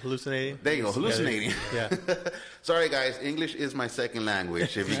 There you go, hallucinating. Yeah. Sorry, guys, English is my second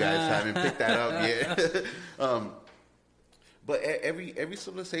language, if you guys haven't picked that up yet. But every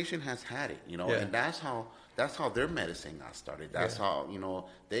civilization has had it, you know, and that's how their medicine got started. That's how, you know,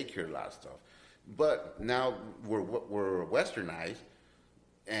 they cured a lot of stuff. But now we're westernized,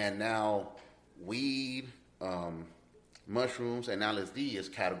 and now weed, mushrooms, and LSD is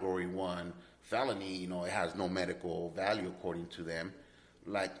Category 1 felony. You know, it has no medical value according to them.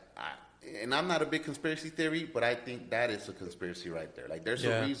 Like, and I'm not a big conspiracy theory, but I think that is a conspiracy right there. Like, there's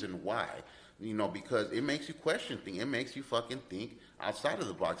a reason why. You know, because it makes you question things. It makes you fucking think outside of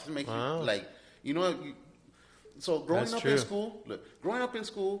the box. It makes you, like, you know. So growing up in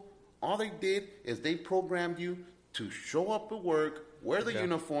school, all they did is they programmed you to show up at work, wear the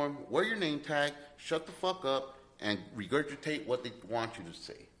uniform, wear your name tag, shut the fuck up, and regurgitate what they want you to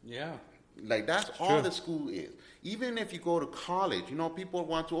say. Yeah. Like, that's all the school is. Even if you go to college, you know, people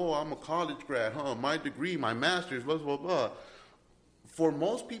want to, I'm a college grad, my degree, my master's, blah, blah, blah. for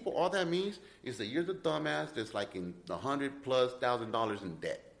most people, all that means is that you're the dumbass that's like in the $100,000+ in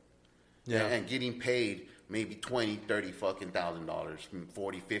debt. Yeah. And getting paid maybe $20,000, $30,000,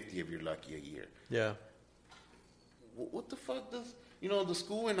 40, 50 if you're lucky a year. Yeah. What the fuck does the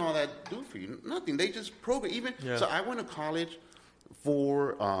school and all that do for you? Nothing. They just program. Even so, I went to college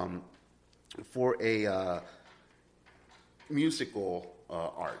for a musical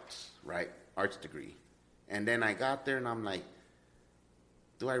arts, right? Arts degree, and then I got there and I'm like,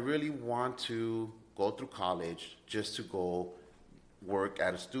 do I really want to go through college just to go work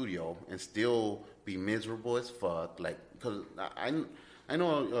at a studio and still be miserable as fuck? Like, because I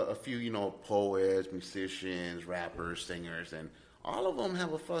know a few, poets, musicians, rappers, singers, and all of them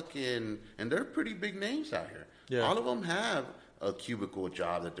have and they're pretty big names out here. Yeah. All of them have a cubicle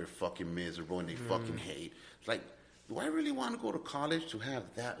job that they're fucking miserable and they fucking hate. It's like, do I really want to go to college to have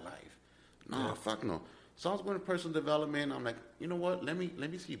that life? No, fuck no. So I was going to personal development. I'm like, you know what? Let me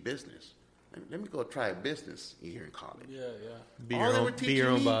see business. Let me go try a business here in college. Yeah. Be your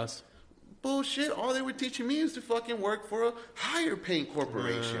own boss. Bullshit. All they were teaching me is to fucking work for a higher paying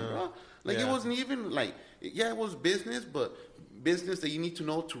corporation, bro. Like, it wasn't even like, it was business, but business that you need to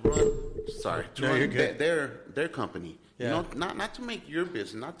know to run. Their company. Yeah. Not to make your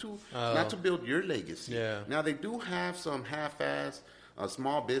business, not to build your legacy. Yeah. Now they do have some half-ass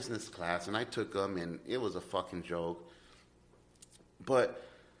small business class, and I took them, and it was a fucking joke. But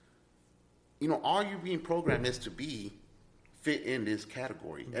all you're being programmed is to be fit in this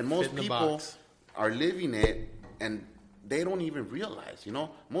category, and most people are living it, and they don't even realize.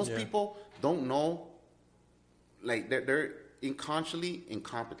 Most people don't know. Like they're unconsciously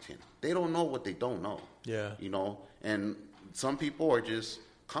incompetent. They don't know what they don't know. Yeah. And some people are just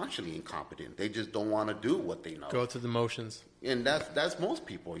consciously incompetent. They just don't want to do what they know. Go through the motions. And that's most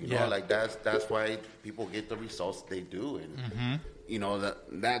people, like that's why people get the results they do, and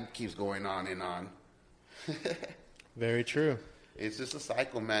that keeps going on and on. Very true. It's just a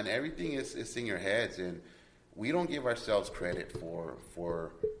cycle, man. Everything is in your heads, and we don't give ourselves credit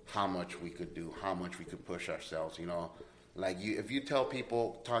for how much we could do, how much we could push ourselves. Like if you tell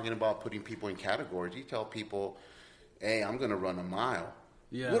people, talking about putting people in categories, you tell people, hey, I'm gonna run a mile.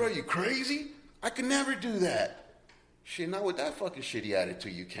 Yeah. What are you, crazy? I could never do that. Shit, not with that fucking shitty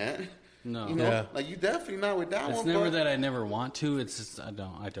attitude, you can't. No. Like you definitely not with that one. It's never that I never want to. It's just I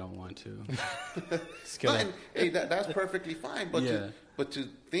don't want to. Hey, that's perfectly fine. But to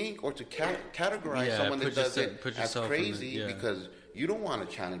think or to categorize someone that does it as crazy because you don't want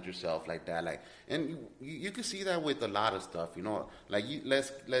to challenge yourself like that. Like, and you can see that with a lot of stuff. Like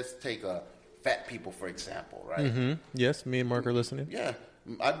let's take fat people for example, right? Mm-hmm. Yes, me and Mark are listening. Yeah.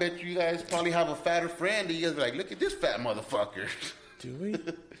 I bet you guys probably have a fatter friend that you guys are like, look at this fat motherfucker. Do we?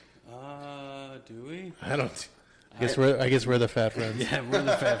 Do we? I don't. I guess we're the fat friends. Yeah, we're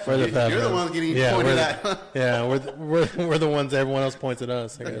the fat friends. You're the ones getting pointed at. Yeah, we're the ones everyone else points at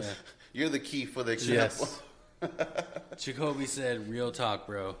us, I guess. Yeah. You're the key for the example. Yes. Jacoby said, real talk,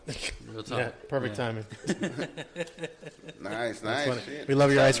 bro. Real talk. Yeah, perfect timing. Nice. Shit. We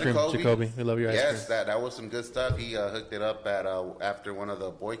love your ice cream, Jacoby. We love your ice cream. Yes, that was some good stuff. He hooked it up after one of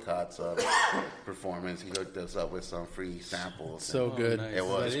the boycotts performance. He hooked us up with some free samples. So good. Nice. It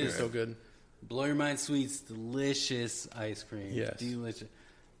was It is so good. Blow Your Mind Sweets, delicious ice cream. Yes. Delicious.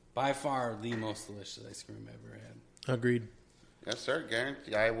 By far the most delicious ice cream I've ever had. Agreed. Yes, sir.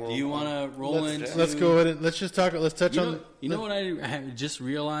 Guarantee. I will. Do you want to roll into? Let's go ahead and let's just talk. Let's touch on. You know what I just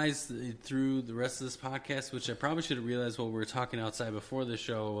realized through the rest of this podcast, which I probably should have realized while we were talking outside before the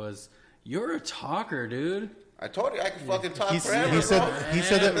show, was you're a talker, dude. I told you I could fucking talk forever. He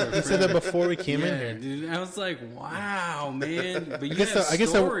said that before we came in here. Dude, I was like, wow, man. But you I guess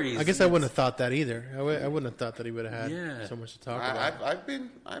stories. I wouldn't have thought that either. I wouldn't have thought that he would have had so much to talk about.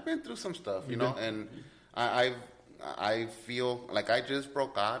 I've been through some stuff, and I feel like I just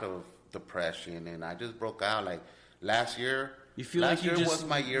broke out of depression, and I just broke out like last year. You feel last like year was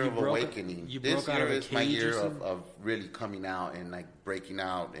my year of awakening. This year is my year of really coming out and like breaking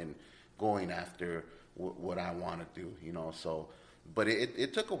out and going after what I want to do. So, but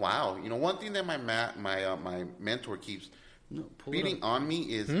it took a while. One thing that my mentor keeps beating on me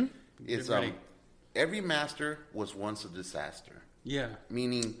is every master was once a disaster. Yeah,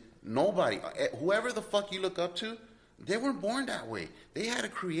 meaning nobody, whoever the fuck you look up to, they weren't born that way. They had to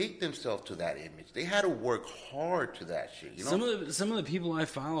create themselves to that image. They had to work hard to that shit. Some of the people I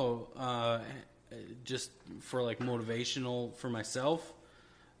follow, just for like motivational for myself,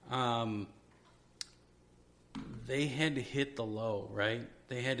 they had to hit the low, right?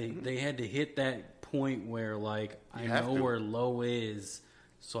 They had to hit that point where like I know where low is,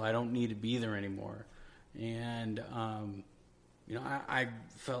 so I don't need to be there anymore. And I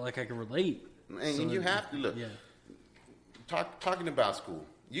felt like I could relate. And you have to look. Yeah. Talking about school,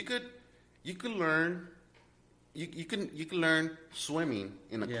 you could learn. You can learn swimming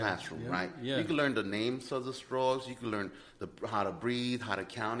in a classroom, right? Yeah. You can learn the names of the strokes. You can learn how to breathe, how to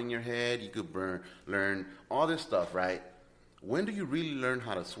count in your head. You could learn all this stuff, right? When do you really learn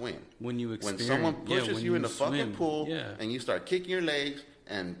how to swim? When you experience. When someone pushes you in the swim. fucking pool Yeah. and you start kicking your legs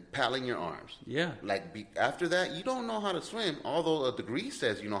and paddling your arms. Yeah. After that, you don't know how to swim, although a degree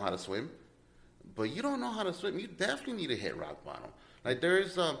says you know how to swim. But you don't know how to swim. You definitely need to hit rock bottom. There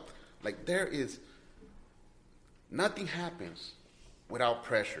is nothing happens without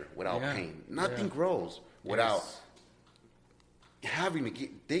pressure, without pain. Nothing grows without having to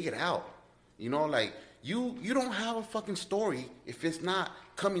dig it out. You don't have a fucking story if it's not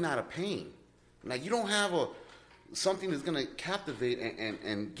coming out of pain. You don't have something that's gonna captivate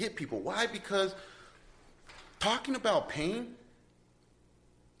and get people. Why? Because talking about pain,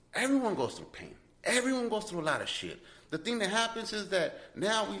 everyone goes through pain. Everyone goes through a lot of shit. The thing that happens is that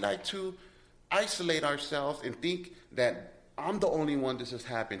now we like to isolate ourselves and think that I'm the only one this has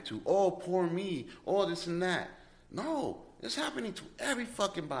happened to. Oh, poor me. Oh, this and that. No, it's happening to every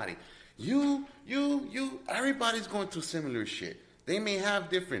fucking body. You, everybody's going through similar shit. They may have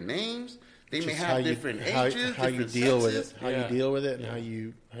different names. They may have different ages, how you different deal with sexes. it, you deal with it, and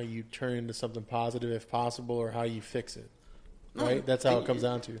how you turn into something positive if possible, or how you fix it. Right? That's how it comes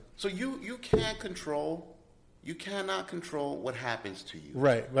down to. So you can't control. You cannot control what happens to you.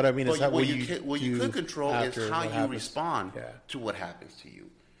 Right, but I mean, it's what you could control is how you respond to what happens to you,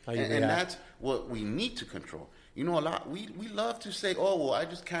 and that's what we need to control. A lot we love to say, "Oh, well, I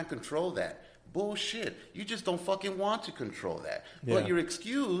just can't control that." Bullshit. You just don't fucking want to control that. Yeah. But your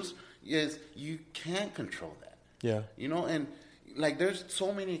excuse is you can't control that. Yeah. And there's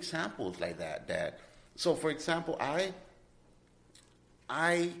so many examples like that. So, for example, I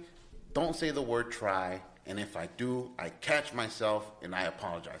don't say the word try. And if I do, I catch myself and I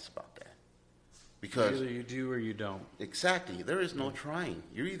apologize about that. Because either you do or you don't. Exactly. There is no trying.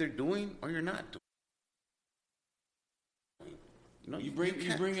 You're either doing or you're not doing. You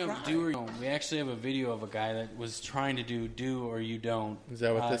bring up do or you don't. We actually have a video of a guy that was trying to do or you don't. Is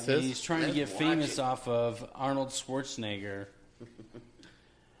that what this is? He's trying to get famous off of Arnold Schwarzenegger.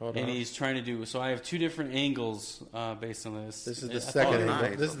 And he's trying to do. So I have two different angles based on this. This is the second angle.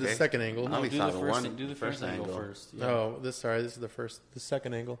 Nice. This is the second angle. No, do the first angle first. Yeah. Oh, this is the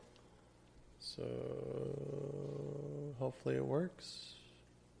second angle. So hopefully it works.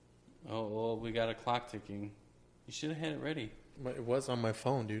 Oh, well, we got a clock ticking. You should have had it ready. It was on my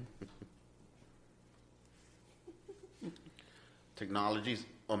phone, dude. Technology's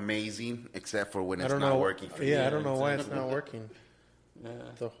amazing, except for when it's not working for you. Yeah, I don't know why it's not working.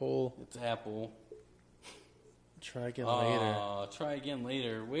 It's Apple. Try again later. Try again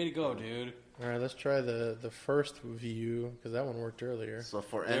later. Way to go, dude. All right, let's try the first view, because that one worked earlier. So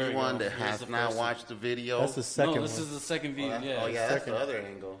for anyone that has not watched the video... That's the second one. No, this is the second view. That's the other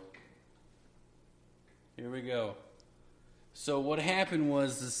angle. Here we go. So what happened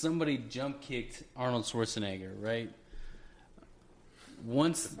was somebody jump kicked Arnold Schwarzenegger, right?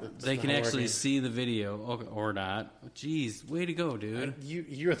 Once they can actually see the video, or not. Jeez, way to go, dude.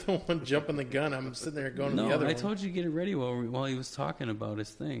 You're the one jumping the gun. I'm sitting there going to the other one. I told you to get it ready while he was talking about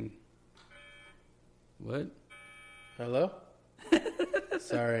his thing. What? Hello?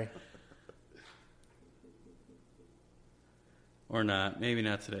 Sorry. Or not. Maybe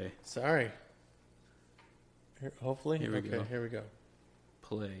not today. Sorry. Hopefully. Here we go. Here we go.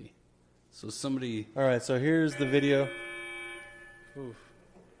 Play. So somebody... All right, so here's the video. Oof.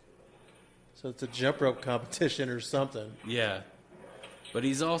 So it's a jump rope competition or something. Yeah. But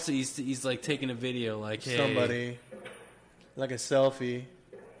he's also, he's like taking a video like, hey... Somebody. Like a selfie.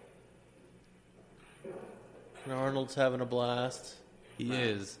 And Arnold's having a blast. He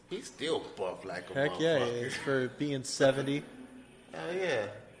is. He's still buff like a Heck yeah, he is for being 70. Oh, yeah.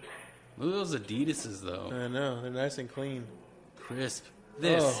 Look at those Adidases, though. I know, they're nice and clean. Crisp.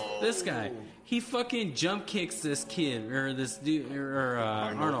 This guy, he fucking jump kicks this kid, or this dude, or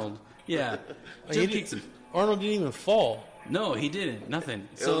Arnold. Yeah. Jump kicks him. Arnold didn't even fall. No, he didn't. Nothing.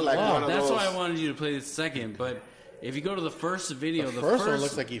 So that's why I wanted you to play this second, but... If you go to the first video, the first one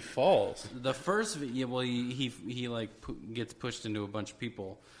looks like he falls. The first video, well, he like gets pushed into a bunch of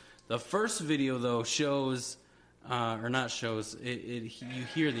people. The first video though shows, or not shows, you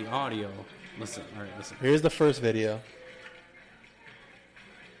hear the audio. Listen, all right, listen. Here's the first video.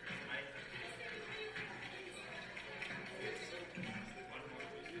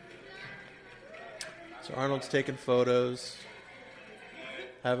 So Arnold's taking photos,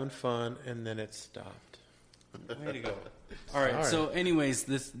 having fun, and then it stopped. Way to go. All right. So, anyways,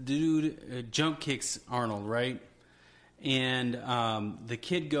 this dude jump kicks Arnold, right? And the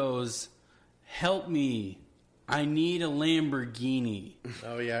kid goes, "Help me! I need a Lamborghini."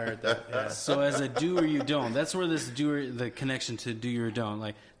 Oh yeah, I heard that. Yeah. So as a do or you don't, that's where the connection to do or don't.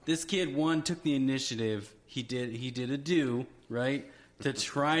 Like this kid, took the initiative. He did a do, right, to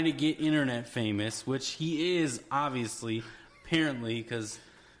try to get internet famous, which he is obviously, apparently, because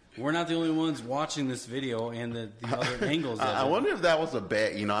we're not the only ones watching this video and the other angles of it. I wonder if that was a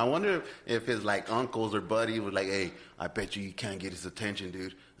bet. I wonder if his uncles or buddy was like, "Hey, I bet you can't get his attention,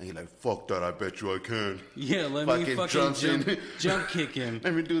 dude." And he's like, "Fuck that! I bet you I can." Yeah, let me fucking jump kick him.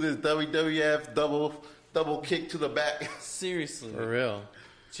 Let me do this WWF double kick to the back. Seriously, For real.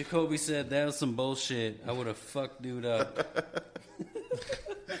 Jacoby said that was some bullshit. I would have fucked dude up.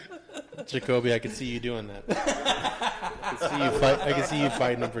 Jacoby, I could see you doing that. I can see you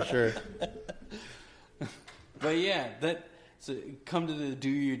fighting him for sure. But yeah, so come to the do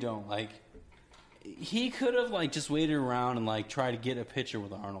you don't. Like he could have just waited around and try to get a picture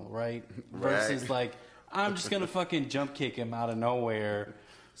with Arnold, right? Versus I'm just gonna fucking jump kick him out of nowhere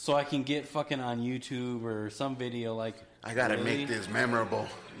so I can get fucking on YouTube or some video I gotta really? make this memorable.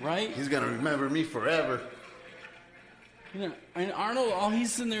 Right? He's gonna remember me forever. And Arnold, all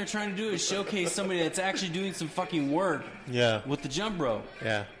he's sitting there trying to do is showcase somebody that's actually doing some fucking work. Yeah. With the jump rope.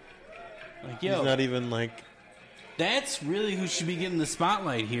 Yeah. Yo. He's not even That's really who should be getting the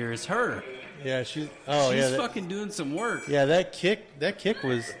spotlight here is her. Yeah, she's fucking doing some work. Yeah, that kick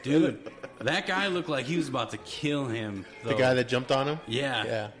was dude. That guy looked like he was about to kill him. Though. The guy that jumped on him? Yeah.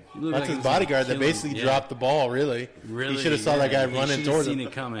 Yeah. like That's his bodyguard that basically dropped the ball, really. Really? He should have saw that guy running towards him. He should have seen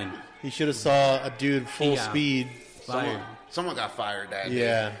it coming. He should have saw a dude full speed. Someone got fired that day.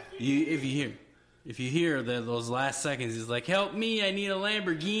 Yeah. If you hear those last seconds, he's like, "Help me, I need a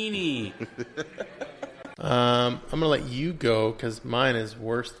Lamborghini." I'm going to let you go because mine is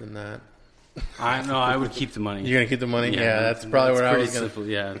worse than that. I know. I would keep the money. You're going to keep the money? Yeah, that's probably where I was going to.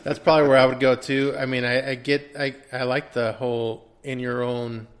 Yeah. That's probably where I would go too. I mean, I like the whole in your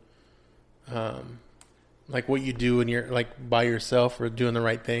own, what you do when you're by yourself or doing the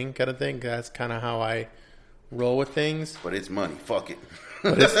right thing kind of thing. That's kind of how I roll with things. But it's money. Fuck it.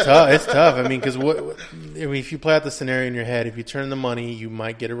 But it's tough. It's tough. I mean, because if you play out the scenario in your head, if you turn the money, you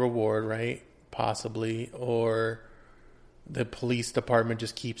might get a reward, right? Possibly, or the police department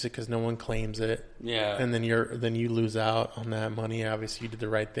just keeps it because no one claims it. Yeah, and then you lose out on that money. Obviously, you did the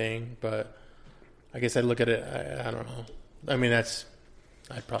right thing, but I guess I'd look at it. I don't know. I mean,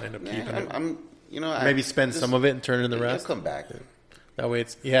 I'd probably end up keeping it. Maybe spend some of it and turn in the rest. Come back. That way,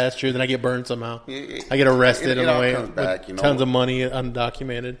 that's true. Then I get burned somehow. I get arrested in a way with tons of money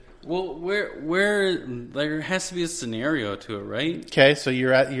undocumented. Well, where there has to be a scenario to it, right? Okay, so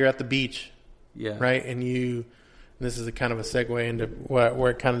you're at the beach. Yeah. Right, and this is a kind of a segue into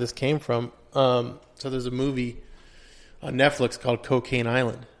where kind of this came from. So there's a movie on Netflix called Cocaine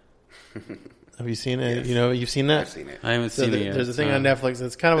Island. Have you seen it? Yes. You've seen that? I've seen it. I haven't seen it yet. There's a thing on Netflix.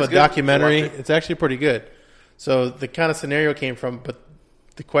 It's kind of a documentary. It's actually pretty good. So the kind of scenario came from, but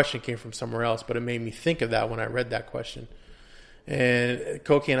the question came from somewhere else. But it made me think of that when I read that question. And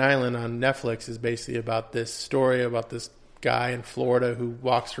Cocaine Island on Netflix is basically about this story about this guy in Florida who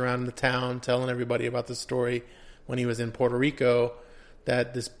walks around the town telling everybody about the story when he was in Puerto Rico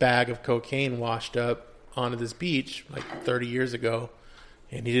that this bag of cocaine washed up onto this beach 30 years ago,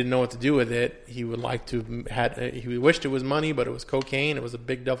 and he didn't know what to do with it. He would like to he wished it was money, but it was cocaine. It was a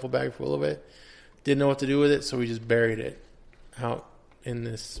big duffel bag full of it. Didn't know what to do with it, so he just buried it out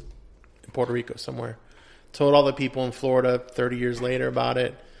in Puerto Rico somewhere. Told all the people in Florida 30 years later about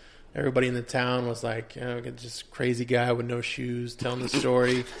it. Everybody in the town was like, just crazy guy with no shoes telling the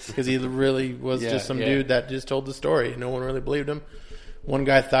story because he really was just some dude that just told the story. No one really believed him. One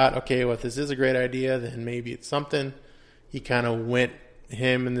guy thought, okay, well, if this is a great idea, then maybe it's something. He kind of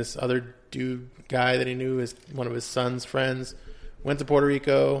him and this other guy that he knew is one of his son's friends, went to Puerto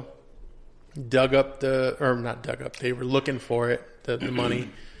Rico, they were looking for it, the money,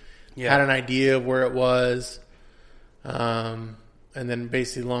 had an idea of where it was. And then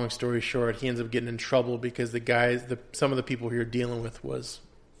basically, long story short, he ends up getting in trouble because some of the people he was dealing with was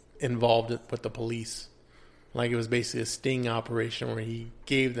involved with the police. It was basically a sting operation where he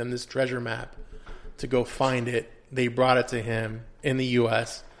gave them this treasure map to go find it. They brought it to him in the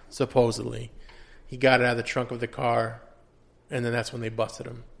U.S., supposedly. He got it out of the trunk of the car, and then that's when they busted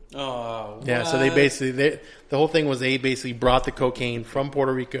him. Oh, what? Yeah, so the whole thing was they basically brought the cocaine from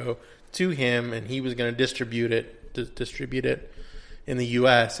Puerto Rico to him, and he was going to distribute it in the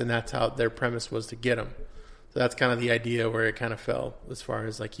U.S., and that's how their premise was to get him. So that's kind of the idea where it kind of fell as far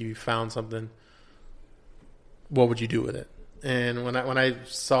as you found something what would you do with it? And when I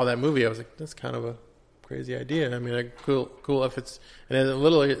saw that movie, I was like, that's kind of a crazy idea. I mean, like, cool if it's, and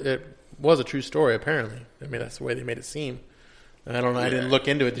it was a true story apparently. I mean, that's the way they made it seem. I don't know. Yeah. I didn't look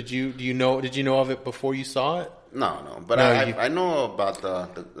into it. Did you know of it before you saw it? No. But I know about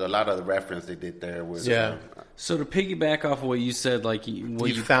a lot of the reference they did there. So to piggyback off of what you said, like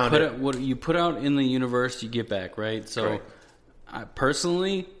what you put out in the universe, you get back, right? So,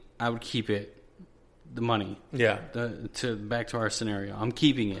 personally, I would keep it, the money. Yeah. Back to our scenario, I'm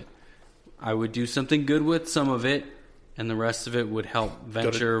keeping it. I would do something good with some of it, and the rest of it would help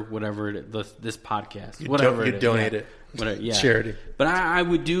venture whatever it is, this podcast, whatever it is. Donate it. Whatever, yeah. Charity. But I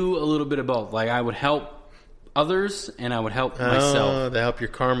would do a little bit of both. Like, I would help others, and I would help myself. To help your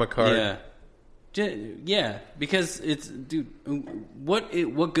karma card. Yeah. Yeah, because it's, dude,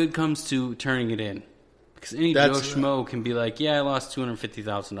 what good comes to turning it in? Because any Joe Schmo can be like, yeah, I lost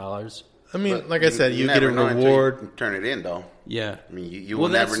 $250,000. I mean, like I said, you get a reward. You turn it in, though. Yeah. I mean, you will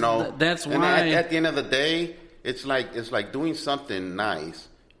never know. That's why. And at the end of the day, it's like doing something nice.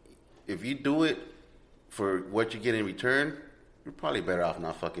 If you do it for what you get in return, you're probably better off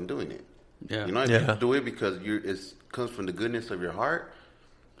not fucking doing it. Yeah. You know, if you do it because it comes from the goodness of your heart,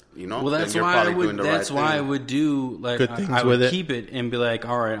 you know, well, that's why I would do, like, good things I with would it. keep it and be like,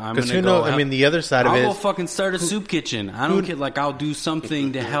 all right, I'm going to go. Because I mean, the other side of it I'll go is, fucking start a soup kitchen. I don't care. Like, I'll do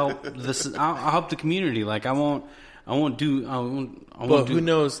something to help I'll help the community. Like, I won't do. Who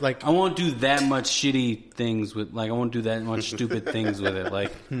knows? Like, I won't do that much shitty things with. Like, I won't do that much stupid things with it.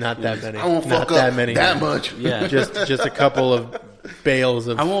 Like, not that many. I won't fuck up that much. Yeah, just a couple of bales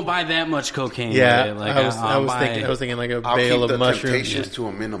of. I won't buy that much cocaine. Yeah, with it. Like, I was thinking like a bale of mushrooms. Temptations to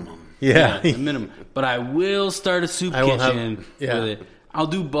a minimum. Yeah, a minimum. But I will start a soup kitchen with it. I'll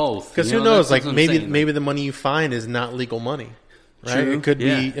do both. Because who knows? Like, maybe the money you find is not legal money. Right? True. It could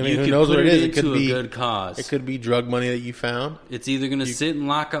be. I mean, who knows what it is? It could be a good cause. It could be drug money that you found. It's either going to sit and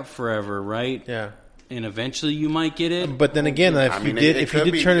lock up forever, right? Yeah. And eventually you might get it. But then again, if you did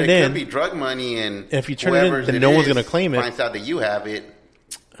turn it in, it could be drug money, and if you turn it in, then no one's going to claim it. Finds out that you have it.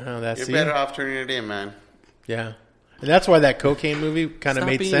 You're better off turning it in, man. Yeah. And that's why that cocaine movie kind of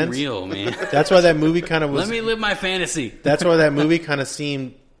made sense. Real, man. That's why that movie kind of was. Let me live my fantasy. That's why that movie kind of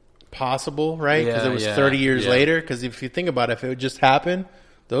seemed possible, right? Because it was 30 years later. Because if you think about it, if it would just happen,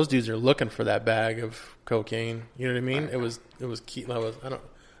 those dudes are looking for that bag of cocaine. You know what I mean? It was I don't know,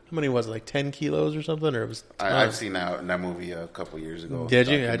 how many was it, like 10 kilos or something, or it was. I've seen that movie a couple years ago. Did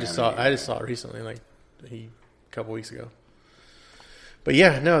you? I just saw it recently, like a couple weeks ago. But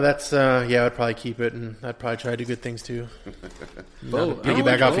yeah, no, that's I'd probably keep it, and I'd probably try to do good things too. Both.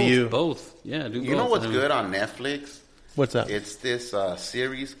 Piggyback off of you. Both. Yeah, do both. You know what's good on Netflix? What's that? It's this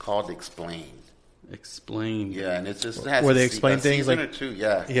series called Explained. Explained. Yeah, and it's just where they explain things like or two.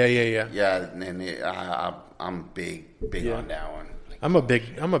 Yeah. Yeah. And I'm big on that one. I'm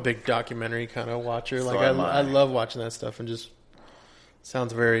a big documentary kind of watcher. Like I love watching that stuff, and just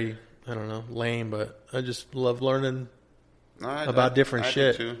sounds very, I don't know, lame, but I just love learning about different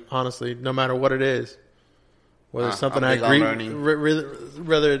shit. Honestly, no matter what it is, whether it's something I agree,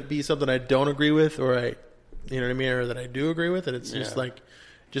 rather it be something I don't agree with, or you know what I mean, or that I do agree with, and it's just like,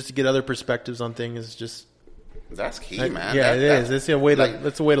 just to get other perspectives on things is just. That's key, man. Yeah, it is. It's a way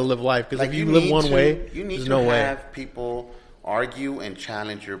to live life. Because if you live one way, there's no way. You need to have people argue and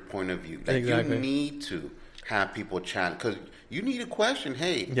challenge your point of view. Like, exactly. You need to have people challenge, because you need to question.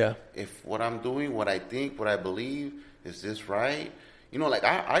 Hey, if what I'm doing, what I think, what I believe, is this right? You know, like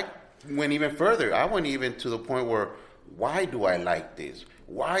I went even further. I went even to the point where, why do I like this?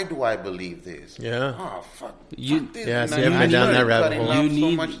 Why do I believe this? Yeah. Oh, fuck this. Yeah, see, I've been down that rabbit hole.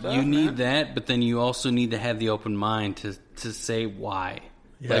 You need that, but then you also need to have the open mind to say why.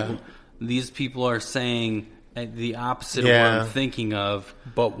 Yeah. Like, these people are saying the opposite of what I'm thinking of.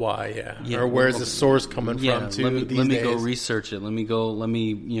 But why, or where's the source coming from, too, let me go research it. You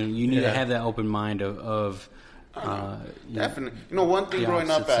need to have that open mind of definitely. You know, one thing growing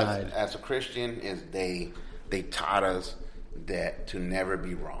up as a Christian is they taught us that to never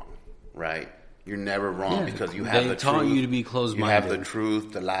be wrong, right? You're never wrong because you have the truth. They taught you to be closed-minded. You have the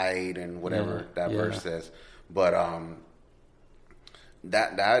truth, the light, and whatever that verse says. But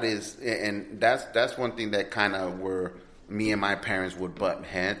that is, and that's one thing that kind of where me and my parents would butt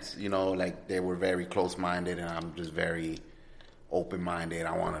heads. You know, like they were very close-minded, and I'm just very open-minded.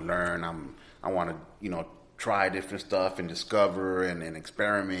 I want to learn. I want to try different stuff and discover and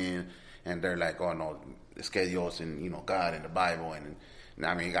experiment. And they're like, oh no, es que Dios and God and the Bible, and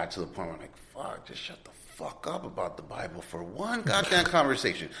I mean, it got to the point where I'm like, fuck, just shut the fuck up about the Bible for one goddamn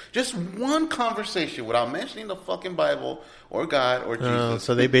conversation, just one conversation without mentioning the fucking Bible or God or Jesus.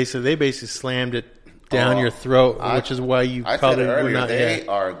 So they basically slammed it down your throat, which is why you probably were not. They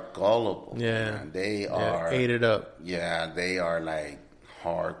are gullible. Yeah, man. They are ate it up. Yeah, they are like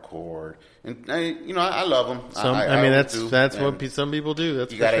hardcore, and I love them. That's what some people do.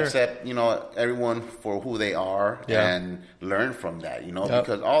 That's you got to accept everyone for who they are and learn from that.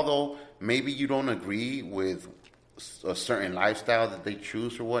 Because although maybe you don't agree with a certain lifestyle that they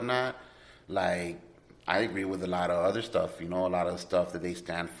choose or whatnot, like I agree with a lot of other stuff. A lot of the stuff that they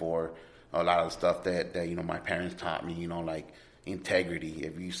stand for. A lot of the stuff that my parents taught me, like integrity.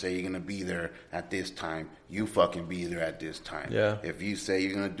 If you say you're going to be there at this time, you fucking be there at this time. Yeah. If you say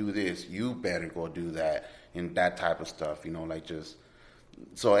you're going to do this, you better go do that. And that type of stuff,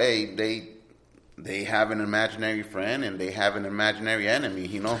 So, hey, they have an imaginary friend and they have an imaginary enemy,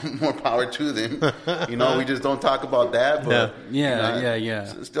 more power to them. We just don't talk about that. But, yeah.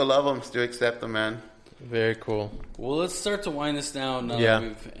 Still love them, still accept them, man. Very cool. Well, let's start to wind this down.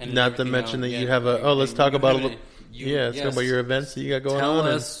 Not to mention that you have let's talk about a little. Let's talk about your events that you got going on. Tell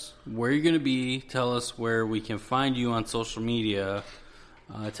us where you're going to be. Tell us where we can find you on social media.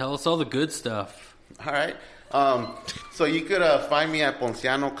 Tell us all the good stuff. All right. So you could find me at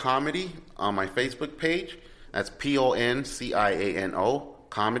Ponciano Comedy on my Facebook page. That's Ponciano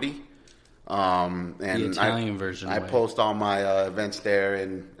Comedy. And the Italian version. I post all my events there,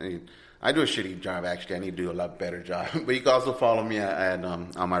 and I do a shitty job, actually. I need to do a lot better job. But you can also follow me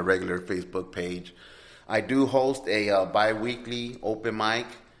on my regular Facebook page. I do host a bi-weekly open mic.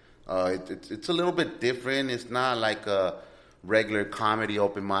 It's a little bit different. It's not like a regular comedy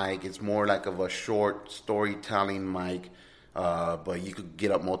open mic. It's more like of a short storytelling mic. But you could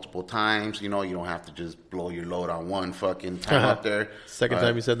get up multiple times. You don't have to just blow your load on one fucking time up there. Second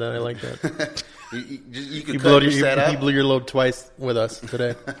time you said that, I like that. You blew your load twice with us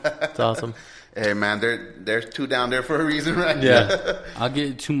today. It's awesome. Hey man, there's two down there for a reason, right? Yeah. I'll get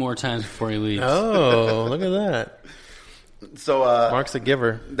it 2 more times before he leaves. Oh, look at that. So Mark's a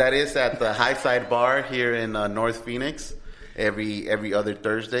giver. That is at the High Side Bar here in North Phoenix. Every other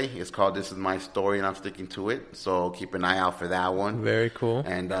Thursday. It's called This Is My Story, and I'm sticking to it. So keep an eye out for that one. Very cool.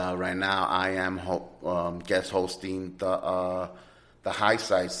 And right now I am guest hosting the High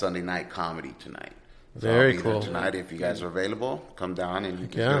Side Sunday Night Comedy tonight. So Very I'll be cool. there tonight, if you guys are available, come down, and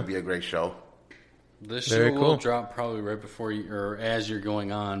it's going to be a great show. This show will drop probably right before you, or as you're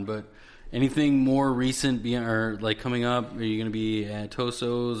going on. But anything more recent, or like coming up? Are you going to be at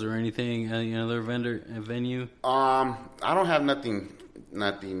Toso's or anything? Any other venue? I don't have nothing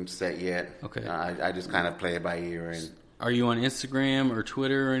set yet. Okay. I just kind of play it by ear. And are you on Instagram or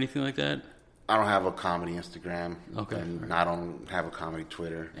Twitter or anything like that? I don't have a comedy Instagram. Okay. And I don't have a comedy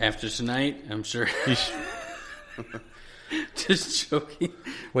Twitter. After tonight, I'm sure. Just joking.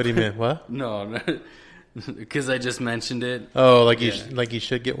 What do you mean? What? No, because I just mentioned it. Oh, like you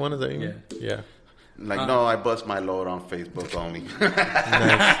should get one of them. Yeah. No, I bust my load on Facebook only. Nice.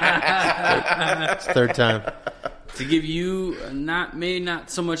 It's third time. To give you not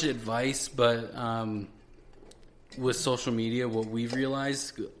so much advice, but with social media, what we've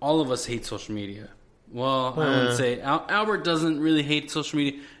realized, all of us hate social media. Well, I wouldn't say Albert doesn't really hate social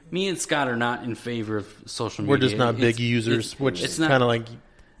media. Me and Scott are not in favor of social media. We're just not big users, which is kind of like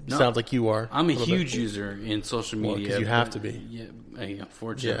sounds like you are. I'm a huge user in social media. Because you have to be. Yeah,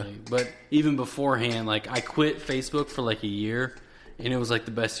 fortunately. Yeah. But even beforehand, like I quit Facebook for like a year, and it was like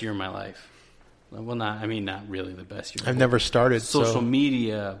the best year of my life. Well, not really the best year. I've never started. Social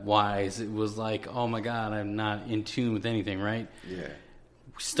media wise, it was like, oh my God, I'm not in tune with anything, right? Yeah.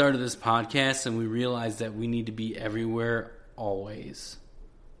 We started this podcast, and we realized that we need to be everywhere always.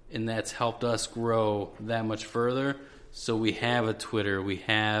 And that's helped us grow that much further. So we have a Twitter, we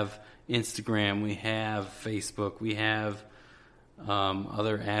have Instagram, we have Facebook, we have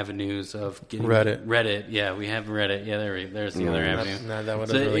other avenues of getting Reddit, yeah, we have Reddit. Yeah, there's the other avenue. No, that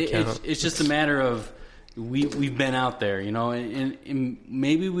wouldn't really count. It's just a matter of we've been out there, and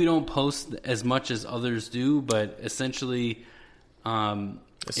maybe we don't post as much as others do, but essentially, as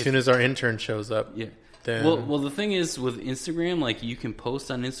soon as our intern shows up, yeah. Then... Well, the thing is with Instagram, like you can post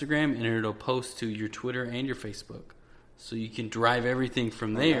on Instagram and it'll post to your Twitter and your Facebook, so you can drive everything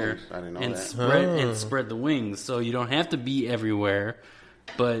from there and spread the wings. So you don't have to be everywhere,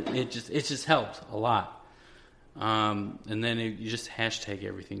 but it just helps a lot. And then you just hashtag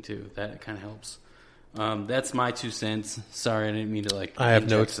everything too. That kind of helps. That's my 2 cents. Sorry, I didn't mean to like. I have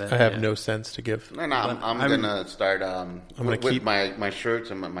no sense to give. No, I'm gonna start. I'm gonna keep my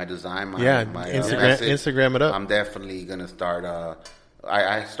shirts and my design. My Instagram it up. I'm definitely gonna start.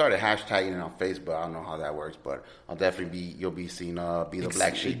 I started hashtagging it on Facebook. I don't know how that works, but I'll definitely you'll be seeing be the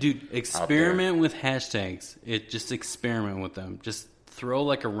black sheep. Dude, experiment with hashtags. Just experiment with them. Just throw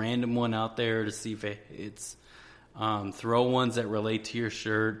like a random one out there to see if it hits. Throw ones that relate to your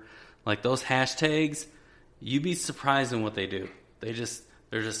shirt. Like those hashtags, you'd be surprised in what they do. They're just,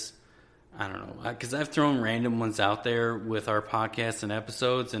 I don't know. Because I've thrown random ones out there with our podcasts and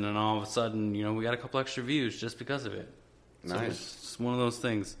episodes, and then all of a sudden, we got a couple extra views just because of it. Nice. So it's one of those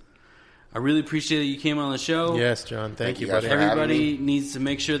things. I really appreciate that you came on the show. Yes, John. Thank you, buddy. Everybody needs to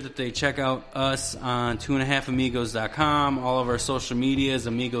make sure that they check out us on 2.5amigos.com. All of our social medias,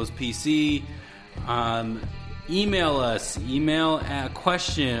 Amigospc. Email us. Email a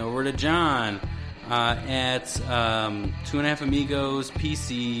question over to John at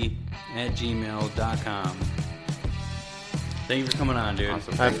 2.5amigos.pc@gmail.com. Thank you for coming on, dude.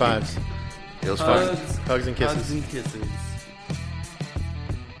 Awesome. High fives. It was fun. Hugs and kisses. Hugs and kisses.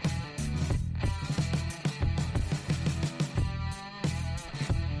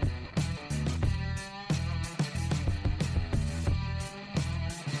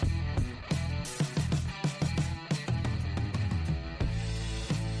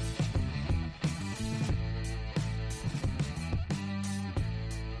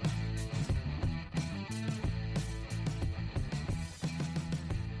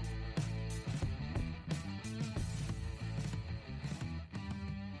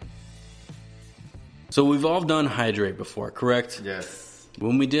 So we've all done hydrate before, correct? Yes.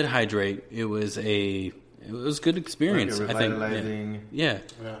 When we did hydrate, it was a good experience. Like a revitalizing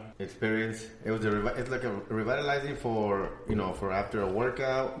experience. It was it's like a revitalizing for for after a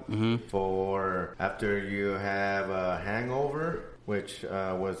workout, for after you have a hangover, which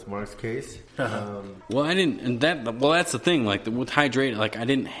was Mark's case. Well, I didn't, and that's the thing. Like with hydrate, like I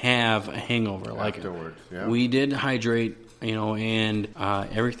didn't have a hangover. Like afterwards, yeah. We did hydrate. And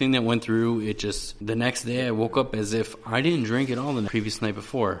everything that went through, it just, the next day I woke up as if I didn't drink at all the previous night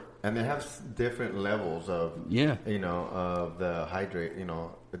before. And they have different levels of, of the hydrate,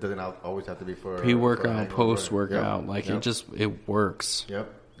 it doesn't always have to be for pre-workout, post-workout, it works.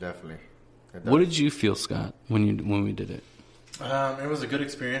 Yep, definitely. What did you feel, Scott, when we did it? It was a good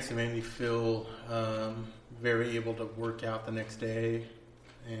experience. It made me feel very able to work out the next day,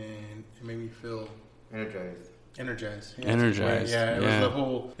 and it made me feel energized. Energized. Yeah, energized. Yeah, it was the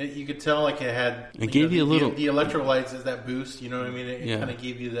whole. You could tell like it had. It gave you a little. The electrolytes is that boost. You know what I mean? It kind of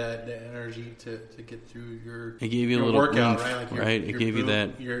gave you that energy to get through your. It gave you a little workout, oomph, right? Like right? It gave you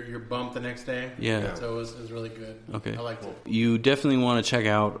that your bump the next day. Yeah. So it was really good. Okay. I liked it. You definitely want to check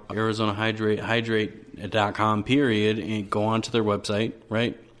out Arizona Hydrate.com. And go onto their website,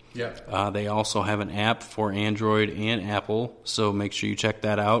 right? Yeah. They also have an app for Android and Apple, so make sure you check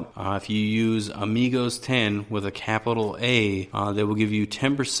that out. If you use Amigos10 with a capital A, they will give you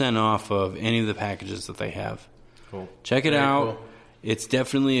 10% off of any of the packages that they have. Cool. Check it out. Cool. It's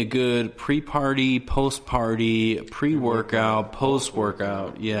definitely a good pre-party, post-party, pre-workout,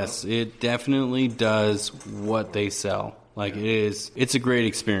 post-workout. Yes, it definitely does what they sell. Like it's a great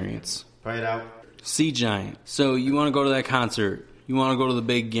experience. Try it out. Sea Giant. So you want to go to that concert. You want to go to the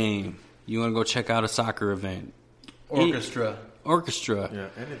big game. You want to go check out a soccer event. Orchestra. Yeah,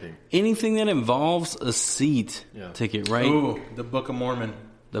 anything. Anything that involves a seat ticket, right? Ooh, the Book of Mormon.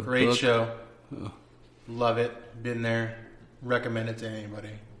 Great show. Love it. Been there. Recommend it to anybody.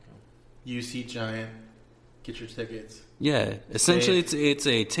 UC Giant. Get your tickets. Yeah. Essentially, it's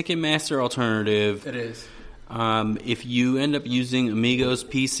a Ticketmaster alternative. It is. If you end up using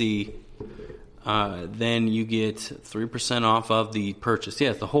Amigospc, then you get 3% off of the purchase.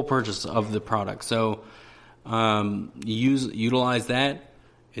 Yes, the whole purchase of the product. So utilize that.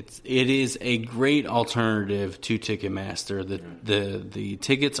 It is a great alternative to Ticketmaster. The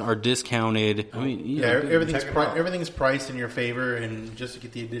tickets are discounted. I mean, everything's priced in your favor, and just to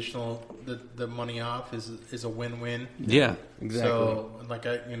get the additional the money off is a win-win. Yeah, exactly. So like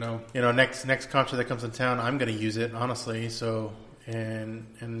next concert that comes in town, I'm going to use it honestly. So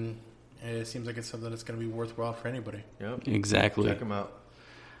and it seems like it's something that's going to be worthwhile for anybody. Yep. Exactly. Check them out.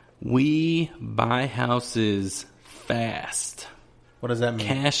 We buy houses fast. What does that mean?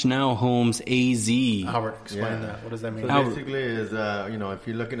 Cash Now Homes AZ. Albert, explain that. What does that mean? So basically, is if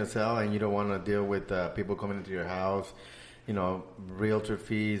you're looking to sell and you don't want to deal with people coming into your house, realtor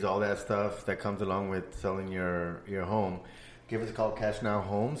fees, all that stuff that comes along with selling your home, give us a call. Cash Now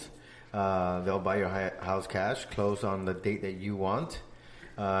Homes. They'll buy your house cash, close on the date that you want.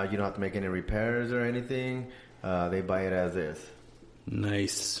 You don't have to make any repairs or anything. They buy it as is.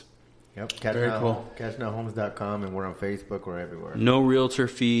 Nice. Yep. Very cool. CashNowHomes.com, and we're on Facebook. We're everywhere. No realtor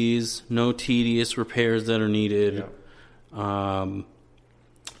fees. No tedious repairs that are needed. Yep.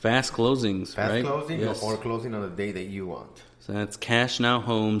 Fast closings, right? Fast closing, yes. Or closing on the day that you want. So that's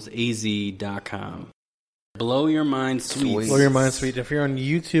CashNowHomesAZ.com. Blow Your Mind Sweets. Blow Your Mind Sweets. If you're on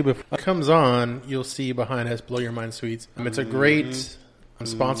YouTube, if it comes on, you'll see behind us Blow Your Mind Sweets. It's a great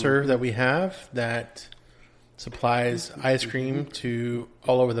sponsor that we have that supplies ice cream to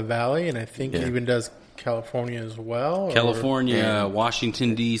all over the valley, and I think it even does California as well. California,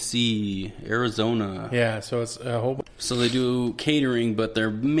 Washington, D.C., Arizona. Yeah, so it's a whole... So they do catering, but they're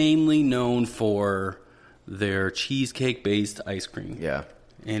mainly known for their cheesecake-based ice cream. Yeah.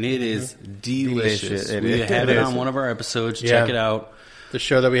 And it is delicious. We It have is. it on one of our episodes. Check it out. The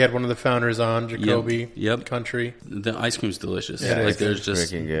show that we had one of the founders on, Jacoby Country. The ice cream's delicious. Yeah, like there's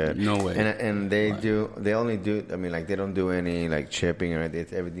just good. no way. And they only do, I mean, like they don't do any like chipping or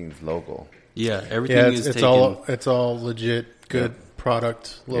anything. Everything's local. Yeah, everything is taken. It's all legit, good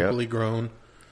product, locally grown.